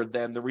lower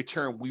than the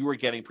return we were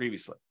getting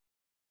previously.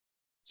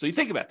 So you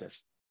think about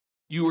this.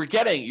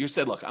 You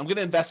said, look, I'm going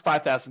to invest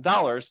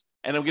 $5,000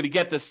 and I'm going to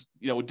get this,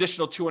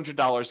 additional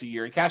 $200 a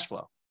year in cash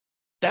flow.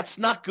 That's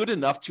not good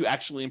enough to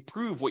actually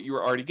improve what you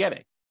were already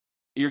getting.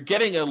 You're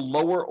getting a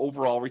lower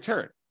overall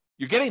return.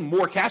 You're getting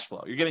more cash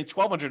flow. You're getting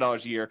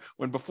 $1,200 a year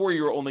when before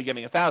you were only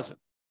getting $1,000.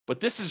 But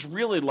this is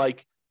really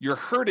like you're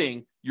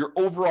hurting your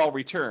overall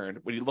return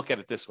when you look at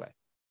it this way.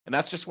 And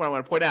that's just what I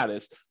want to point out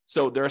is,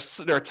 so there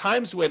are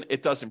times when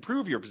it does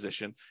improve your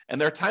position, and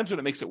there are times when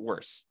it makes it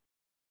worse.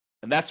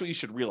 And that's what you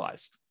should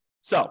realize.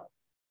 So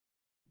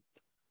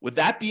with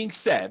that being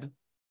said,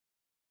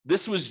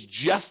 this was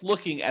just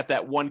looking at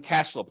that one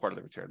cash flow part of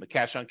the return, the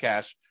cash on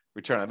cash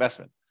return on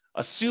investment,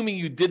 assuming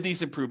you did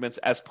these improvements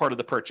as part of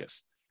the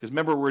purchase. Because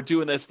remember, we're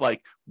doing this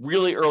like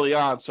really early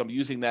on, so I'm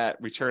using that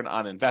return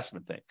on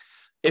investment thing.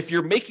 If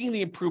you're making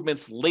the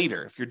improvements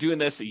later, if you're doing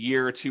this a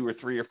year or 2 or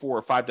 3 or 4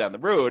 or 5 down the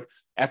road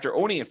after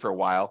owning it for a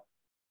while,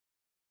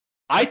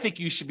 I think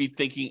you should be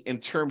thinking in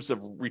terms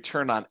of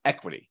return on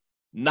equity,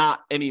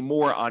 not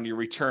anymore on your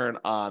return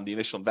on the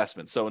initial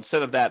investment. So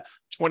instead of that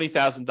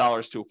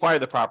 $20,000 to acquire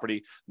the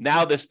property,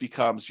 now this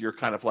becomes your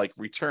kind of like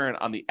return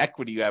on the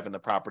equity you have in the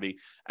property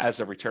as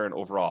a return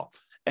overall.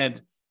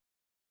 And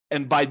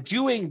by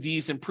doing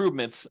these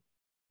improvements,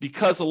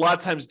 because a lot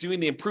of times doing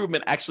the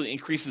improvement actually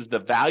increases the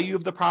value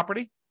of the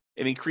property,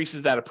 it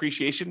increases that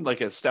appreciation like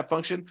a step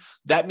function.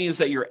 That means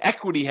that your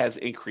equity has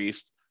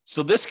increased.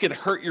 So this could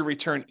hurt your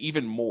return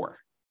even more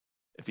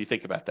if you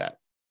think about that.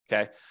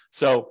 Okay.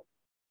 So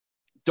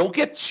don't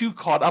get too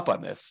caught up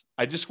on this.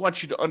 I just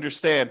want you to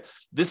understand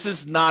this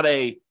is not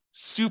a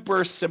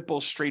super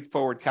simple,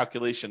 straightforward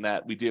calculation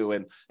that we do.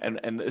 And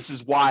this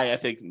is why I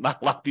think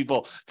not a lot of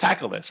people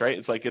tackle this, right?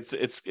 It's like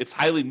it's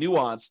highly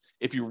nuanced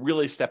if you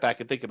really step back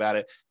and think about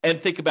it and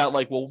think about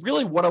like, well,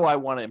 really, what do I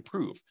want to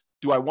improve?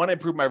 Do I want to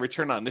improve my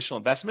return on initial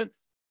investment?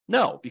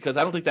 No, because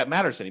I don't think that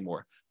matters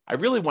anymore. I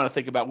really want to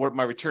think about what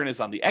my return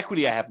is on the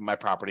equity I have in my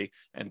property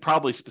and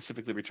probably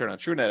specifically return on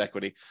true net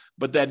equity.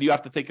 But then you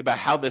have to think about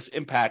how this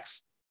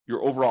impacts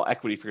your overall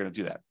equity if you're going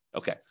to do that.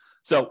 Okay.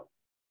 So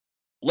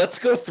let's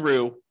go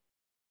through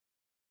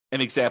an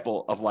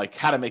example of like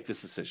how to make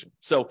this decision.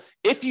 So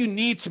if you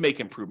need to make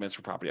improvements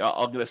for property,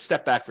 I'm going to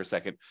step back for a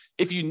second.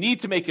 If you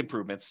need to make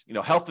improvements,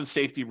 health and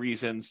safety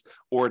reasons,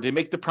 or to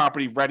make the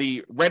property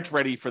ready, rent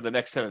ready for the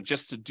next tenant,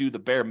 just to do the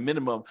bare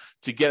minimum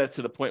to get it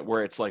to the point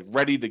where it's like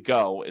ready to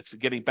go, it's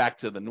getting back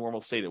to the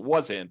normal state it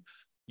was in,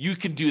 you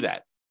can do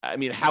that. I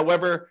mean,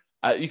 however,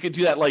 you can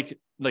do that like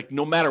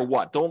no matter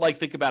what. Don't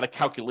think about a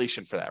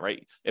calculation for that,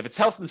 right? If it's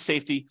health and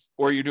safety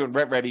or you're doing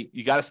rent ready,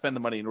 you got to spend the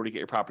money in order to get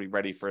your property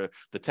ready for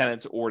the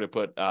tenants or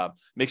to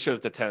make sure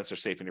that the tenants are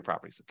safe in your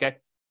properties, okay?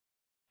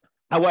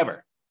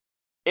 However,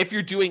 if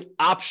you're doing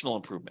optional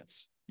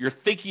improvements, you're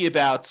thinking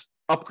about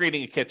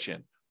upgrading a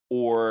kitchen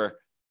or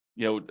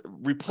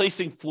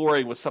replacing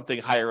flooring with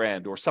something higher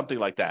end or something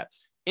like that.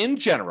 In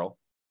general,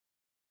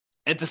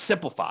 and to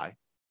simplify,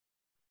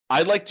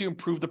 I'd like to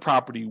improve the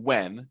property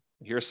when,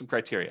 here are some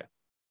criteria.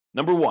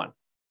 Number one,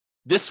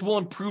 this will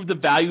improve the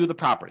value of the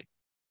property.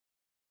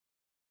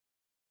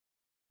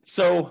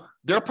 So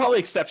there are probably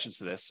exceptions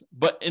to this,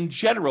 but in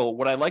general,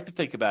 what I like to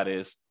think about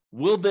is,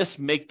 will this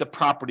make the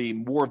property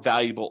more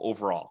valuable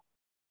overall?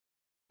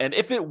 And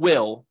if it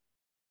will,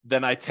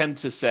 then I tend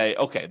to say,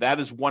 okay,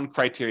 that is one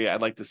criteria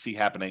I'd like to see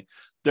happening.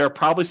 There are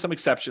probably some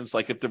exceptions,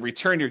 like if the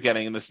return you're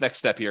getting in this next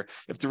step here,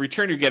 if the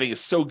return you're getting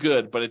is so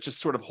good, but it just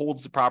sort of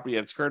holds the property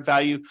at its current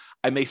value,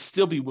 I may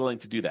still be willing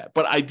to do that.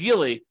 But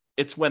ideally,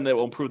 it's when they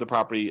will improve the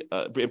property,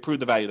 improve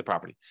the value of the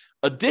property.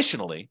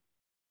 Additionally,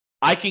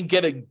 I can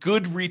get a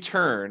good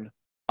return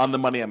on the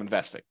money I'm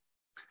investing.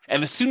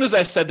 And as soon as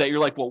I said that, you're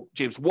like, well,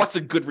 James, what's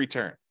a good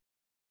return?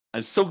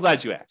 I'm so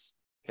glad you asked.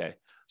 Okay.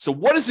 So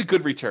what is a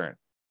good return?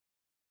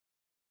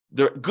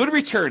 The good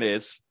return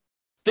is,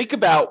 think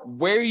about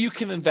where you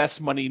can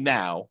invest money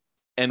now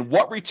and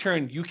what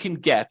return you can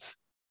get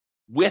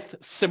with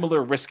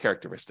similar risk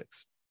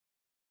characteristics.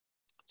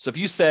 So if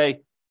you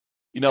say,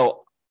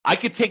 I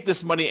could take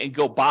this money and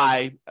go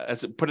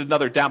put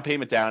another down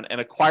payment down and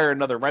acquire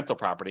another rental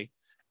property,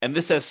 and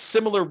this has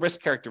similar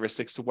risk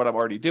characteristics to what I'm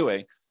already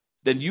doing,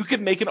 then you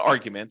can make an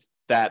argument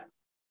that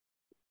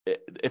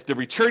if the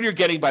return you're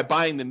getting by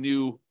buying the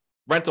new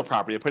rental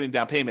property and putting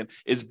down payment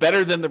is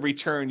better than the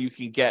return you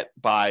can get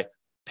by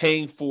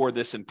paying for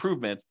this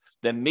improvement,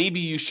 then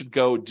maybe you should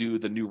go do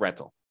the new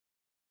rental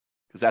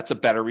because that's a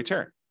better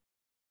return.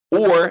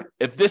 Or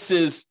if this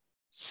is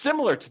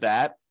similar to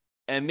that,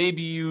 and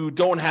maybe you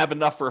don't have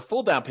enough for a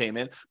full down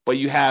payment, but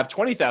you have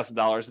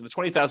 $20,000 and the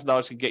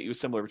 $20,000 can get you a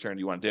similar return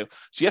you want to do.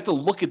 So you have to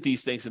look at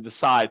these things and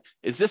decide,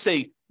 is this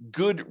a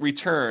good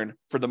return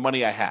for the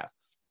money I have?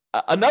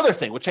 Another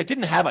thing, which I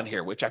didn't have on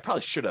here, which I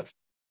probably should have,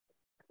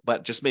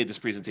 but just made this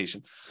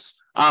presentation.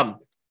 I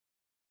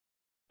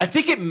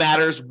think it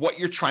matters what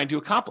you're trying to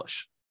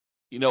accomplish.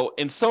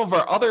 In some of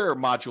our other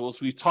modules,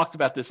 we've talked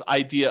about this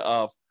idea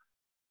of,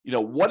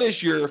 what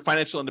is your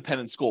financial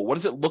independence goal? What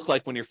does it look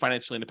like when you're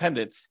financially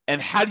independent? And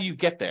how do you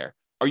get there?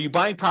 Are you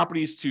buying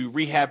properties to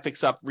rehab,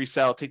 fix up,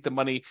 resell, take the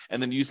money,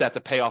 and then use that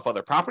to pay off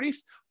other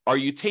properties? Are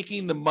you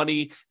taking the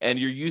money and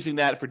you're using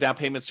that for down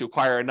payments to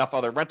acquire enough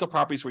other rental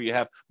properties where you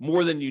have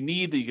more than you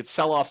need that you could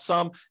sell off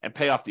some and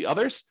pay off the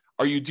others?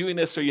 Are you doing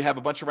this so you have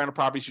a bunch of rental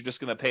properties, you're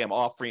just going to pay them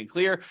off free and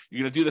clear?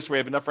 You're going to do this where you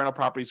have enough rental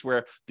properties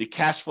where the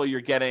cash flow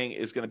you're getting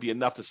is going to be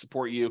enough to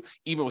support you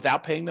even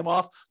without paying them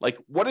off? Like,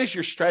 what is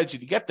your strategy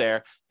to get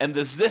there? And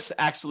does this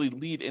actually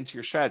lead into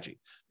your strategy?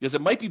 Because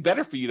it might be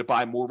better for you to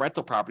buy more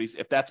rental properties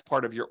if that's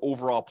part of your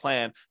overall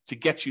plan to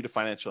get you to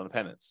financial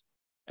independence.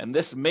 And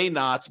this may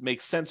not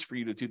make sense for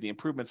you to do the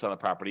improvements on the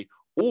property.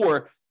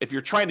 Or if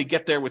you're trying to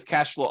get there with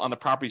cash flow on the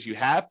properties you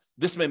have,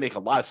 this may make a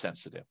lot of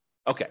sense to do.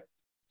 Okay,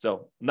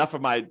 so enough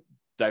of my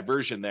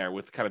diversion there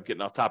with kind of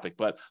getting off topic,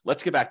 but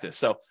let's get back to this.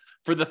 So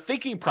for the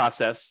thinking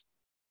process,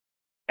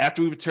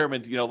 after we've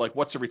determined, like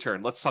what's the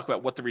return, let's talk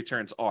about what the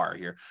returns are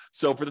here.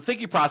 So for the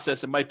thinking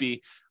process, it might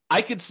be,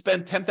 I could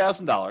spend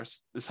 $10,000.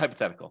 This is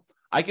hypothetical.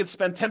 I could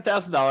spend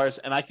 $10,000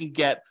 and I can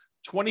get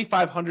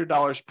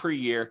 $2,500 per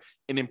year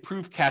in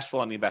improved cash flow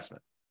on the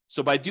investment.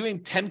 So by doing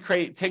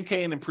 10K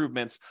in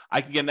improvements,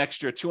 I can get an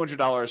extra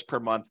 $200 per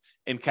month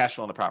in cash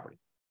flow on the property.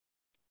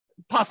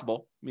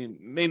 Possible. I mean,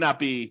 may not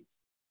be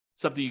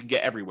something you can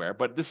get everywhere,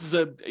 but this is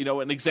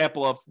an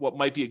example of what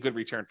might be a good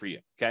return for you.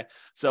 Okay.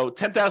 So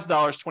 $10,000,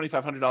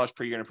 $2,500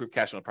 per year in improved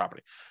cash flow on the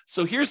property.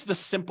 So here's the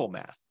simple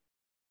math,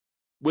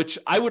 which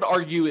I would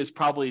argue is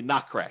probably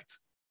not correct,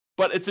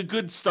 but it's a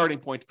good starting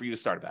point for you to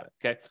start about it.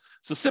 Okay.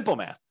 So simple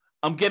math.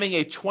 I'm getting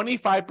a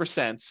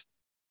 25%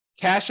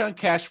 cash on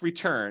cash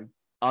return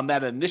on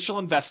that initial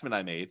investment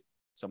I made.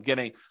 So I'm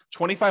getting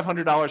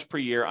 $2,500 per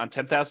year on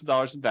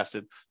 $10,000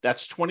 invested.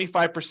 That's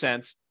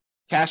 25%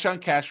 cash on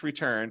cash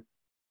return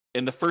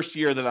in the first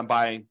year that I'm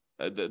buying,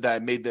 that I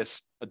made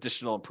this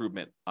additional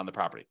improvement on the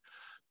property.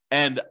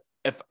 And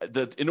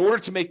in order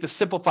to make the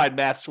simplified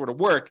math sort of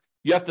work,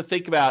 you have to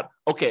think about,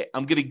 okay,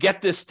 I'm going to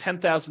get this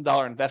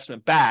 $10,000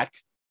 investment back,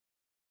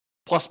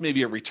 plus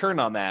maybe a return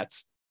on that,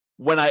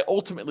 when I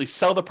ultimately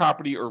sell the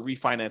property or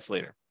refinance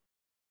later.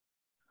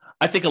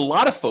 I think a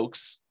lot of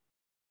folks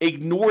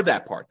ignore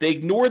that part. They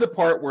ignore the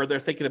part where they're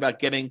thinking about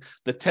getting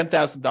the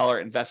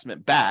 $10,000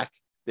 investment back.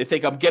 They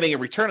think I'm getting a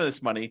return on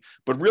this money,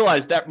 but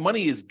realize that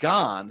money is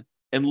gone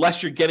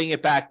unless you're getting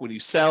it back when you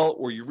sell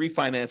or you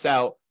refinance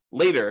out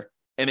later.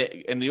 And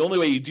the only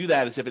way you do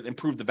that is if it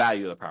improved the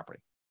value of the property.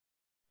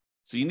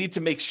 So you need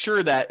to make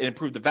sure that it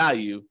improved the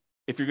value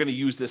if you're going to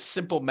use this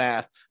simple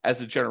math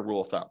as a general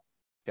rule of thumb.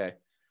 Okay.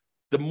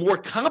 The more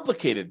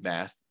complicated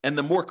math and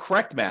the more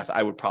correct math,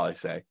 I would probably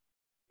say,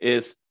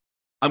 is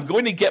I'm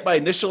going to get my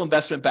initial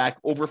investment back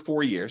over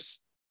 4 years.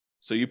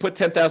 So you put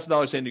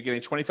 $10,000 in, you're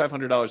getting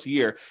 $2,500 a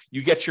year.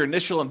 You get your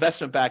initial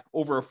investment back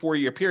over a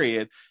 4-year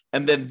period.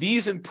 And then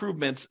these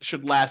improvements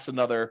should last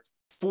another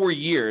 4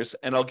 years.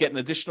 And I'll get an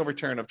additional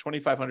return of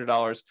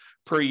 $2,500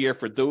 per year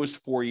for those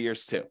 4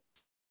 years too.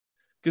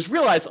 Because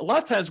realize a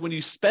lot of times when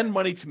you spend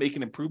money to make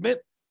an improvement,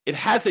 it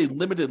has a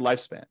limited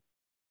lifespan.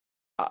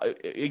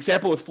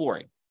 Example with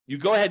flooring. You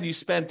go ahead and you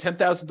spend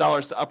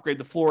 $10,000 to upgrade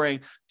the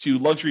flooring to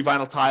luxury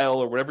vinyl tile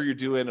or whatever you're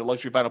doing, or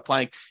luxury vinyl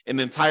plank in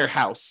an entire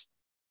house.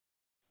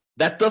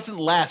 That doesn't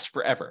last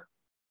forever,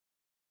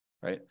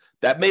 right?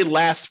 That may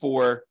last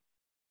for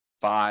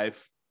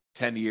 5,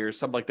 10 years,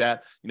 something like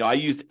that. I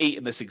used 8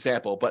 in this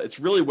example, but it's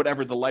really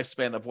whatever the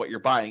lifespan of what you're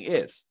buying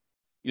is.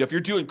 If you're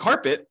doing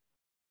carpet,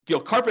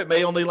 carpet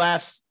may only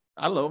last,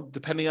 I don't know,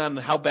 depending on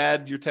how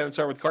bad your tenants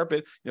are with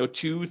carpet,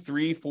 2,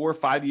 3, 4,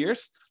 5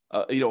 years,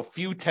 a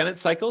few tenant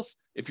cycles.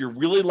 If you're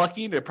really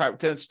lucky, the private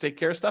tenants take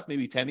care of stuff,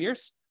 maybe 10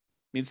 years.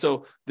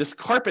 So this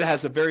carpet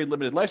has a very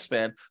limited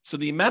lifespan. So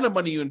the amount of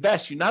money you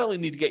invest, you not only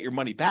need to get your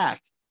money back,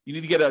 you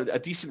need to get a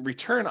decent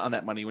return on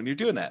that money when you're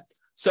doing that.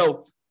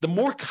 So the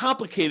more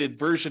complicated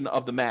version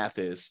of the math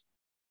is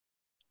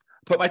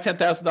put my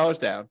 $10,000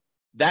 down.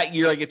 That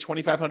year I get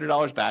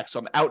 $2,500 back. So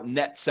I'm out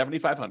net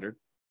 $7,500.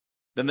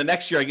 Then the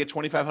next year I get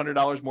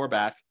 $2,500 more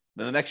back.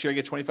 Then the next year I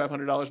get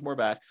 $2,500 more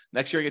back.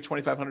 Next year I get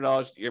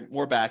 $2,500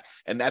 more back.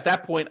 And at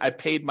that point, I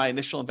paid my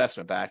initial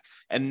investment back.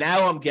 And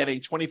now I'm getting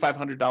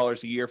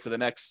 $2,500 a year for the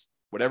next,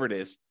 whatever it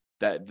is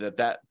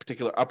that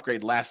particular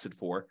upgrade lasted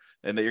for,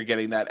 and that you're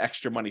getting that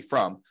extra money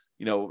from,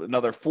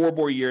 another 4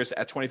 more years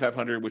at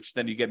 $2,500, which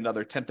then you get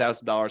another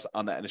 $10,000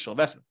 on that initial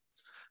investment.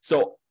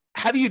 So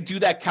how do you do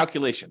that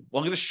calculation?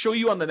 Well, I'm going to show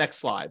you on the next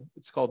slide.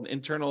 It's called an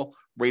internal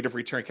rate of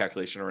return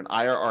calculation, or an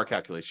IRR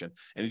calculation.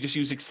 And you just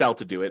use Excel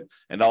to do it.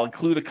 And I'll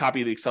include a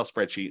copy of the Excel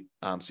spreadsheet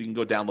so you can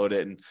go download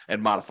it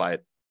and modify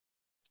it.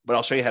 But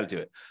I'll show you how to do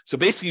it. So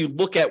basically, you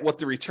look at what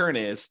the return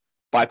is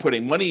by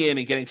putting money in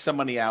and getting some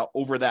money out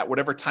over that,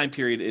 whatever time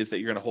period is that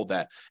you're going to hold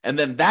that. And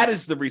then that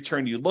is the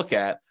return you look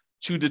at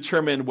to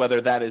determine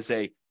whether that is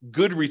a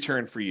good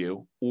return for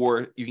you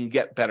or you can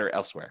get better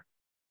elsewhere.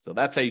 So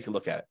that's how you can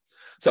look at it.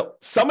 So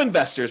some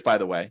investors, by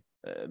the way,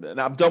 and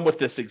I'm done with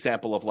this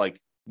example of like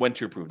when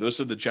to approve.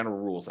 Those are the general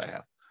rules I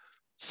have.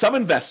 Some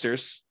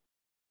investors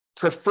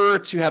prefer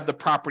to have the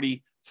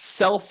property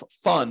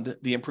self-fund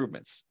the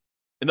improvements.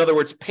 In other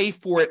words, pay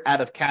for it out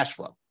of cash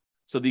flow.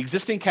 So the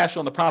existing cash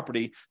flow on the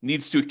property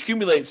needs to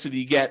accumulate so that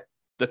you get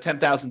the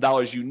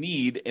 $10,000 you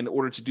need in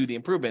order to do the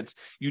improvements.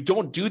 You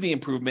don't do the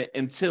improvement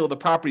until the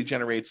property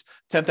generates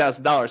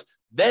 $10,000.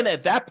 Then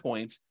at that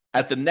point,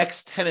 at the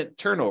next tenant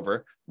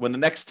turnover, when the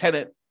next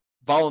tenant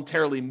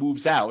voluntarily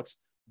moves out,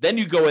 then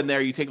you go in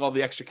there, you take all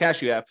the extra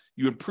cash you have,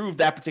 you improve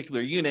that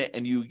particular unit,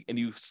 and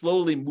you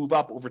slowly move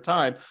up over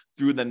time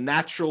through the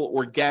natural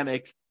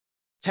organic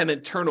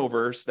tenant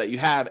turnovers that you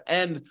have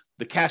and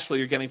the cash flow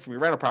you're getting from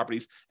your rental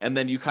properties, and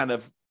then you kind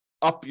of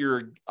up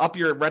your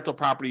rental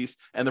properties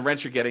and the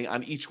rent you're getting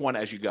on each one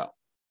as you go.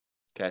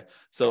 Okay,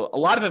 so a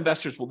lot of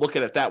investors will look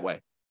at it that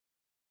way.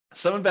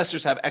 Some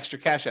investors have extra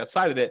cash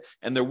outside of it,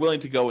 and they're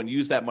willing to go and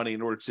use that money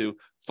in order to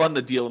fund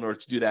the deal in order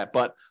to do that.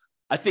 But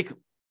I think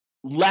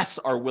less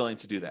are willing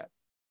to do that.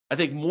 I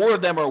think more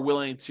of them are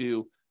willing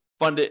to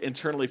fund it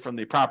internally from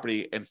the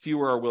property, and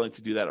fewer are willing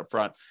to do that up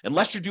front.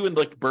 Unless you're doing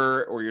like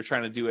BRRRR or you're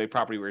trying to do a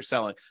property where you're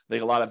selling, I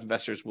think a lot of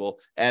investors will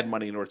add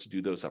money in order to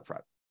do those up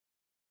front.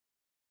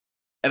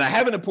 And I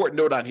have an important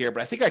note on here,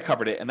 but I think I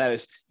covered it, and that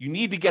is you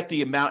need to get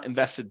the amount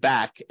invested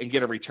back and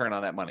get a return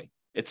on that money.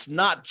 It's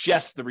not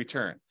just the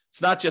return.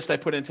 It's not just I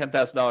put in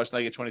 $10,000 and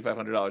I get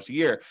 $2,500 a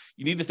year.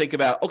 You need to think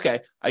about, okay,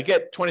 I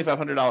get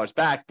 $2,500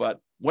 back, but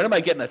when am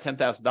I getting that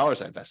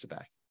 $10,000 I invested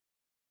back?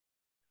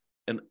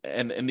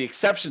 And the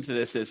exception to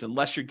this is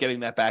unless you're getting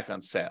that back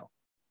on sale.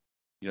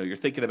 You're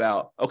thinking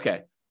about,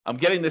 okay, I'm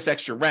getting this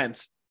extra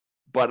rent,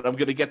 but I'm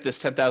going to get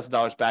this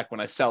 $10,000 back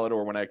when I sell it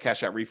or when I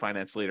cash out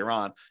refinance later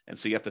on. And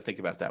so you have to think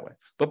about it that way.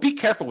 But be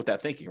careful with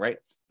that thinking, right?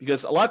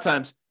 Because a lot of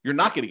times you're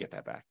not going to get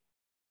that back,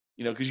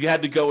 because you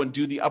had to go and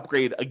do the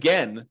upgrade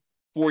again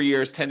 4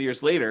 years, 10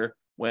 years later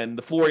when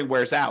the flooring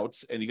wears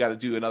out and you got to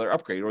do another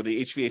upgrade, or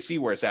the HVAC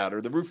wears out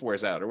or the roof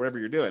wears out or whatever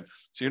you're doing.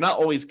 So you're not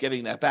always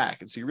getting that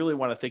back. And so you really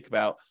want to think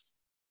about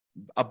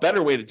a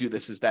better way to do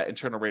this is that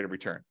internal rate of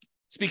return.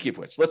 Speaking of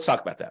which, let's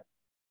talk about that.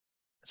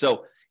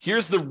 So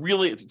here's to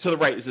the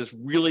right is this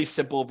really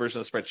simple version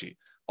of the spreadsheet.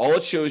 All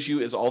it shows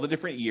you is all the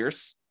different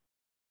years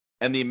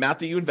and the amount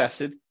that you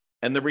invested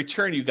and the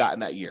return you got in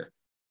that year.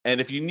 And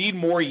if you need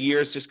more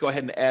years, just go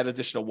ahead and add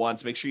additional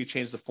ones. Make sure you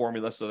change the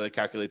formula so that it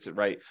calculates it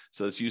right.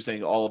 So it's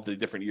using all of the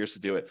different years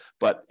to do it.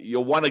 But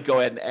you'll want to go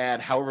ahead and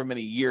add however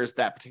many years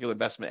that particular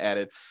investment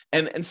added.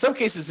 And in some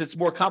cases, it's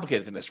more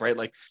complicated than this, right?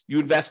 Like you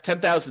invest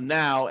 $10,000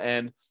 now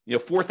and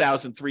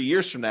 $4,000 3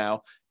 years from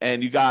now,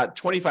 and you got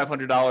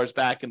 $2,500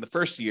 back in the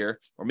first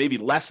year, or maybe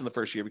less in the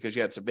first year because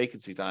you had some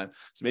vacancy time.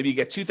 So maybe you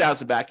get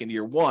 $2,000 back in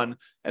year one,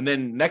 and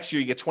then next year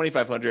you get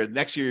 $2,500.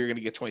 Next year you're going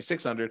to get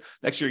 $2,600.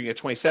 Next year you get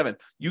 $2,700.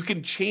 You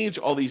can change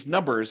all these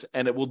numbers,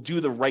 and it will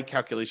do the right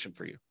calculation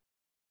for you.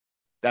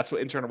 That's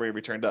what internal rate of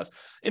return does.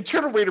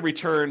 Internal rate of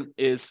return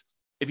is,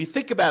 if you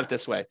think about it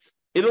this way,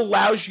 it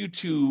allows you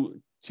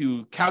to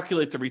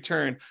calculate the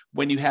return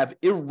when you have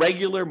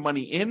irregular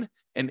money in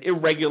and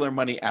irregular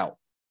money out.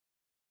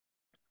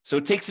 So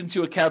it takes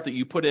into account that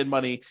you put in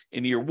money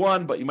in year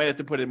one, but you might have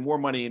to put in more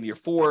money in year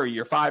 4 or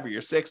year 5 or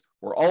year 6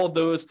 or all of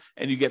those.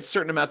 And you get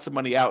certain amounts of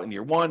money out in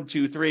year 1,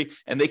 2, 3,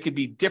 and they could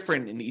be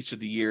different in each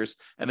of the years.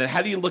 And then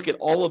how do you look at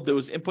all of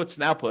those inputs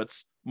and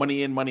outputs,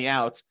 money in, money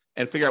out,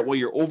 and figure out what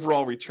your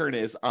overall return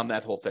is on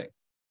that whole thing?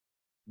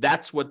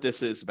 That's what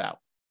this is about.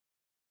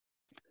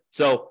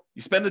 So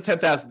you spend the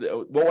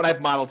 $10,000. What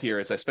I've modeled here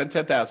is I spend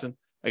 $10,000.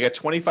 I got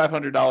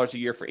 $2,500 a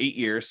year for 8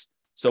 years.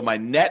 So my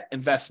net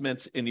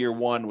investments in year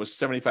one was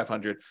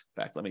 $7,500. In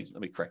fact, let me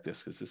correct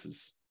this because this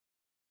is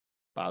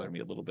bothering me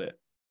a little bit.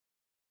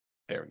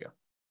 There we go.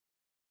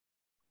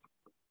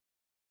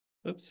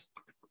 Oops.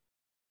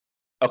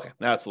 Okay,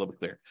 now it's a little bit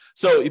clearer.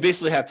 So you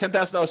basically have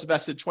 $10,000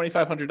 invested,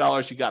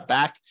 $2,500 you got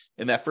back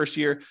in that first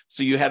year.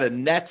 So you had a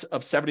net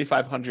of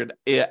 $7,500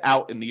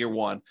 out in the year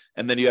one,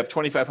 and then you have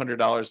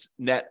 $2,500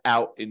 net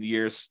out in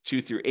years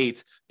 2 through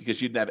 8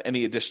 because you didn't have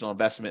any additional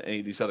investment in any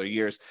of these other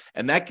years.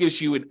 And that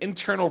gives you an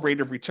internal rate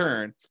of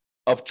return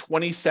of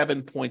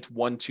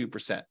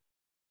 27.12%.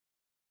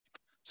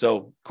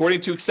 So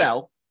according to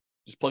Excel,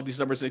 just plug these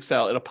numbers in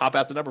Excel, it'll pop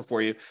out the number for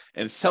you,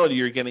 and it's telling you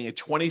you're getting a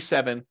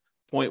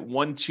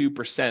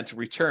 27.12%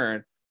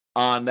 return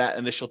on that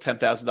initial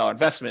 $10,000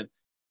 investment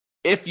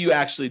if you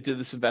actually did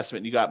this investment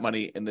and you got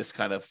money in this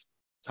kind of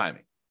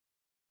timing.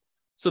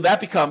 So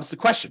that becomes the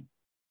question.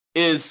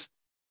 Is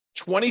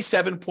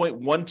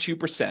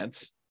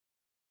 27.12%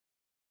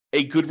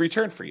 a good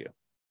return for you?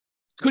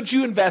 Could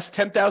you invest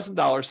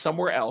 $10,000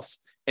 somewhere else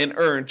and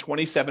earn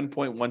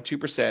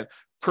 27.12%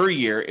 per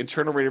year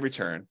internal rate of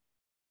return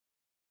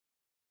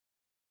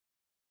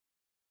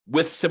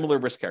with similar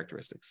risk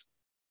characteristics?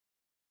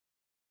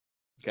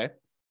 Okay,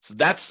 so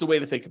that's the way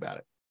to think about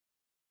it.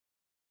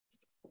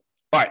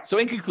 All right, so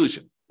in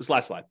conclusion, this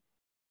last slide.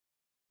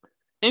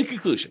 In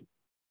conclusion,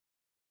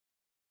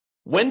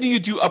 when do you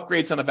do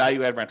upgrades on a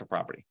value-add rental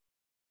property?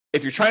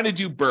 If you're trying to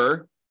do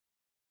BRRRR,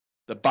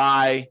 the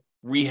buy,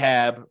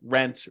 rehab,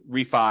 rent,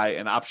 refi,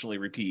 and optionally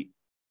repeat,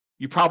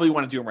 you probably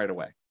want to do them right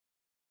away.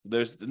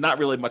 There's not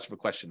really much of a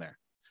question there.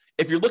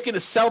 If you're looking to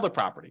sell the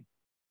property,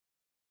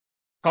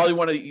 probably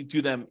want to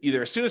do them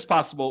either as soon as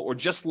possible or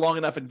just long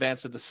enough in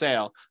advance of the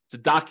sale to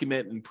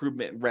document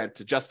improvement in rent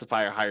to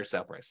justify a higher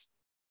sale price.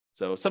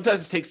 So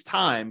sometimes it takes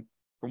time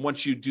from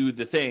once you do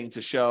the thing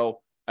to show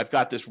I've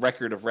got this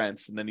record of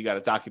rents, and then you got to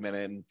document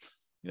it, and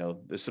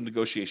there's some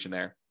negotiation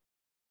there.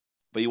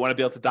 But you want to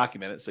be able to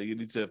document it, so you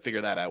need to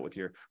figure that out with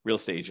your real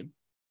estate agent.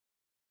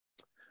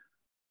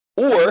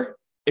 Or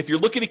if you're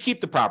looking to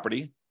keep the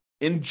property,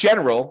 in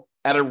general,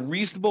 at a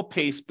reasonable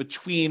pace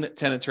between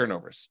tenant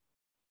turnovers.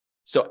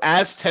 So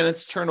as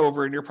tenants turn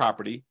over in your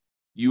property,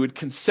 you would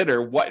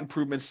consider what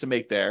improvements to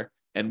make there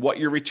and what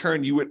your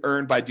return you would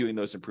earn by doing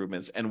those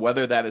improvements and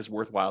whether that is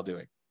worthwhile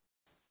doing.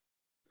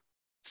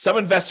 Some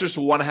investors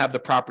will want to have the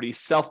property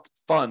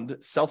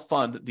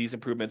self-fund these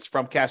improvements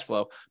from cash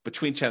flow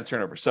between tenant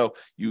turnover. So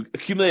you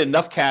accumulate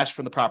enough cash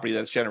from the property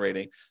that it's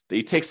generating that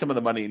you take some of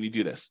the money and you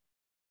do this.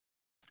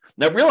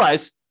 Now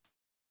realize,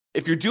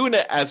 if you're doing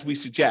it as we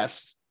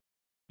suggest,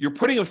 you're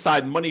putting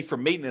aside money for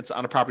maintenance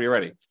on a property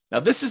already.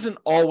 Now, this isn't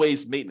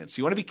always maintenance.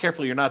 You want to be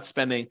careful you're not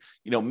spending,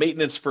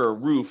 maintenance for a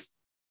roof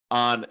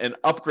on an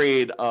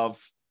upgrade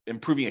of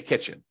improving a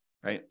kitchen,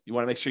 right? You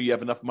want to make sure you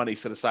have enough money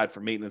set aside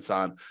for maintenance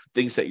on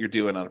things that you're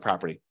doing on a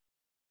property.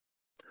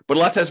 But a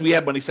lot of times we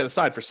have money set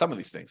aside for some of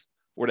these things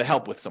or to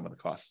help with some of the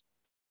costs.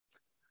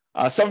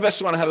 Some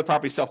investors want to have the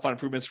property self-fund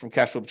improvements from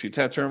cash flow between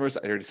tenant turnovers.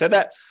 I already said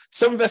that.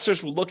 Some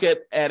investors will look at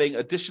adding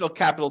additional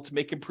capital to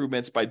make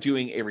improvements by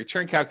doing a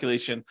return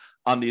calculation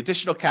on the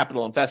additional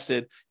capital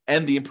invested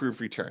and the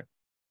improved return.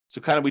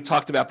 So kind of we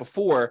talked about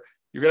before,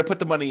 you're going to put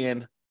the money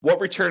in.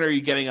 What return are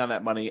you getting on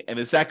that money? And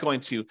is that going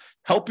to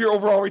help your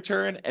overall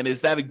return? And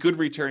is that a good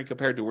return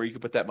compared to where you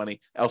could put that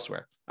money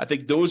elsewhere? I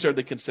think those are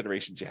the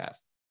considerations you have.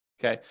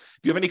 Okay. If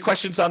you have any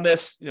questions on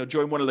this,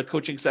 join one of the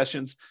coaching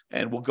sessions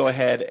and we'll go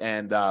ahead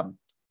and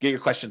get your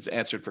questions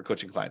answered for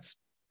coaching clients.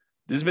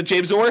 This has been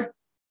James Orr.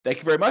 Thank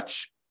you very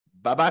much.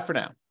 Bye-bye for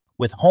now.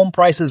 With home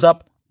prices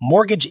up,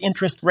 mortgage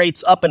interest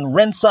rates up, and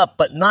rents up,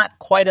 but not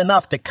quite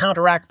enough to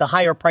counteract the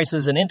higher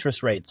prices and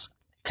interest rates.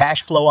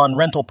 Cash flow on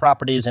rental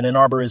properties in Ann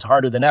Arbor is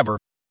harder than ever.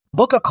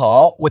 Book a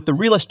call with the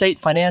Real Estate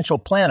Financial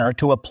Planner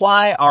to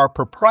apply our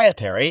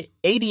proprietary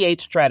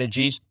 88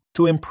 strategies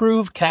to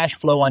improve cash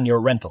flow on your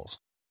rentals.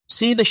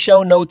 See the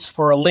show notes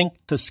for a link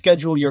to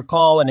schedule your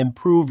call and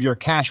improve your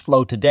cash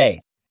flow today.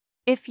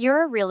 If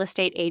you're a real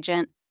estate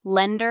agent,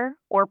 lender,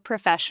 or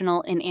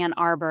professional in Ann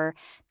Arbor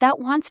that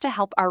wants to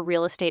help our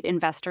real estate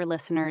investor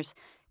listeners,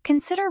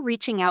 consider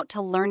reaching out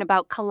to learn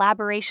about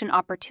collaboration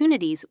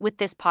opportunities with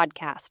this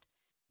podcast.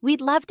 We'd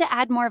love to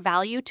add more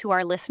value to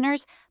our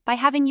listeners by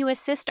having you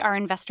assist our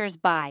investors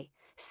buy,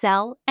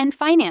 sell, and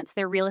finance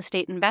their real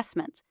estate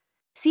investments.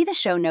 See the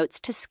show notes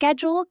to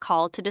schedule a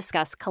call to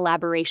discuss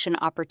collaboration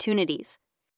opportunities.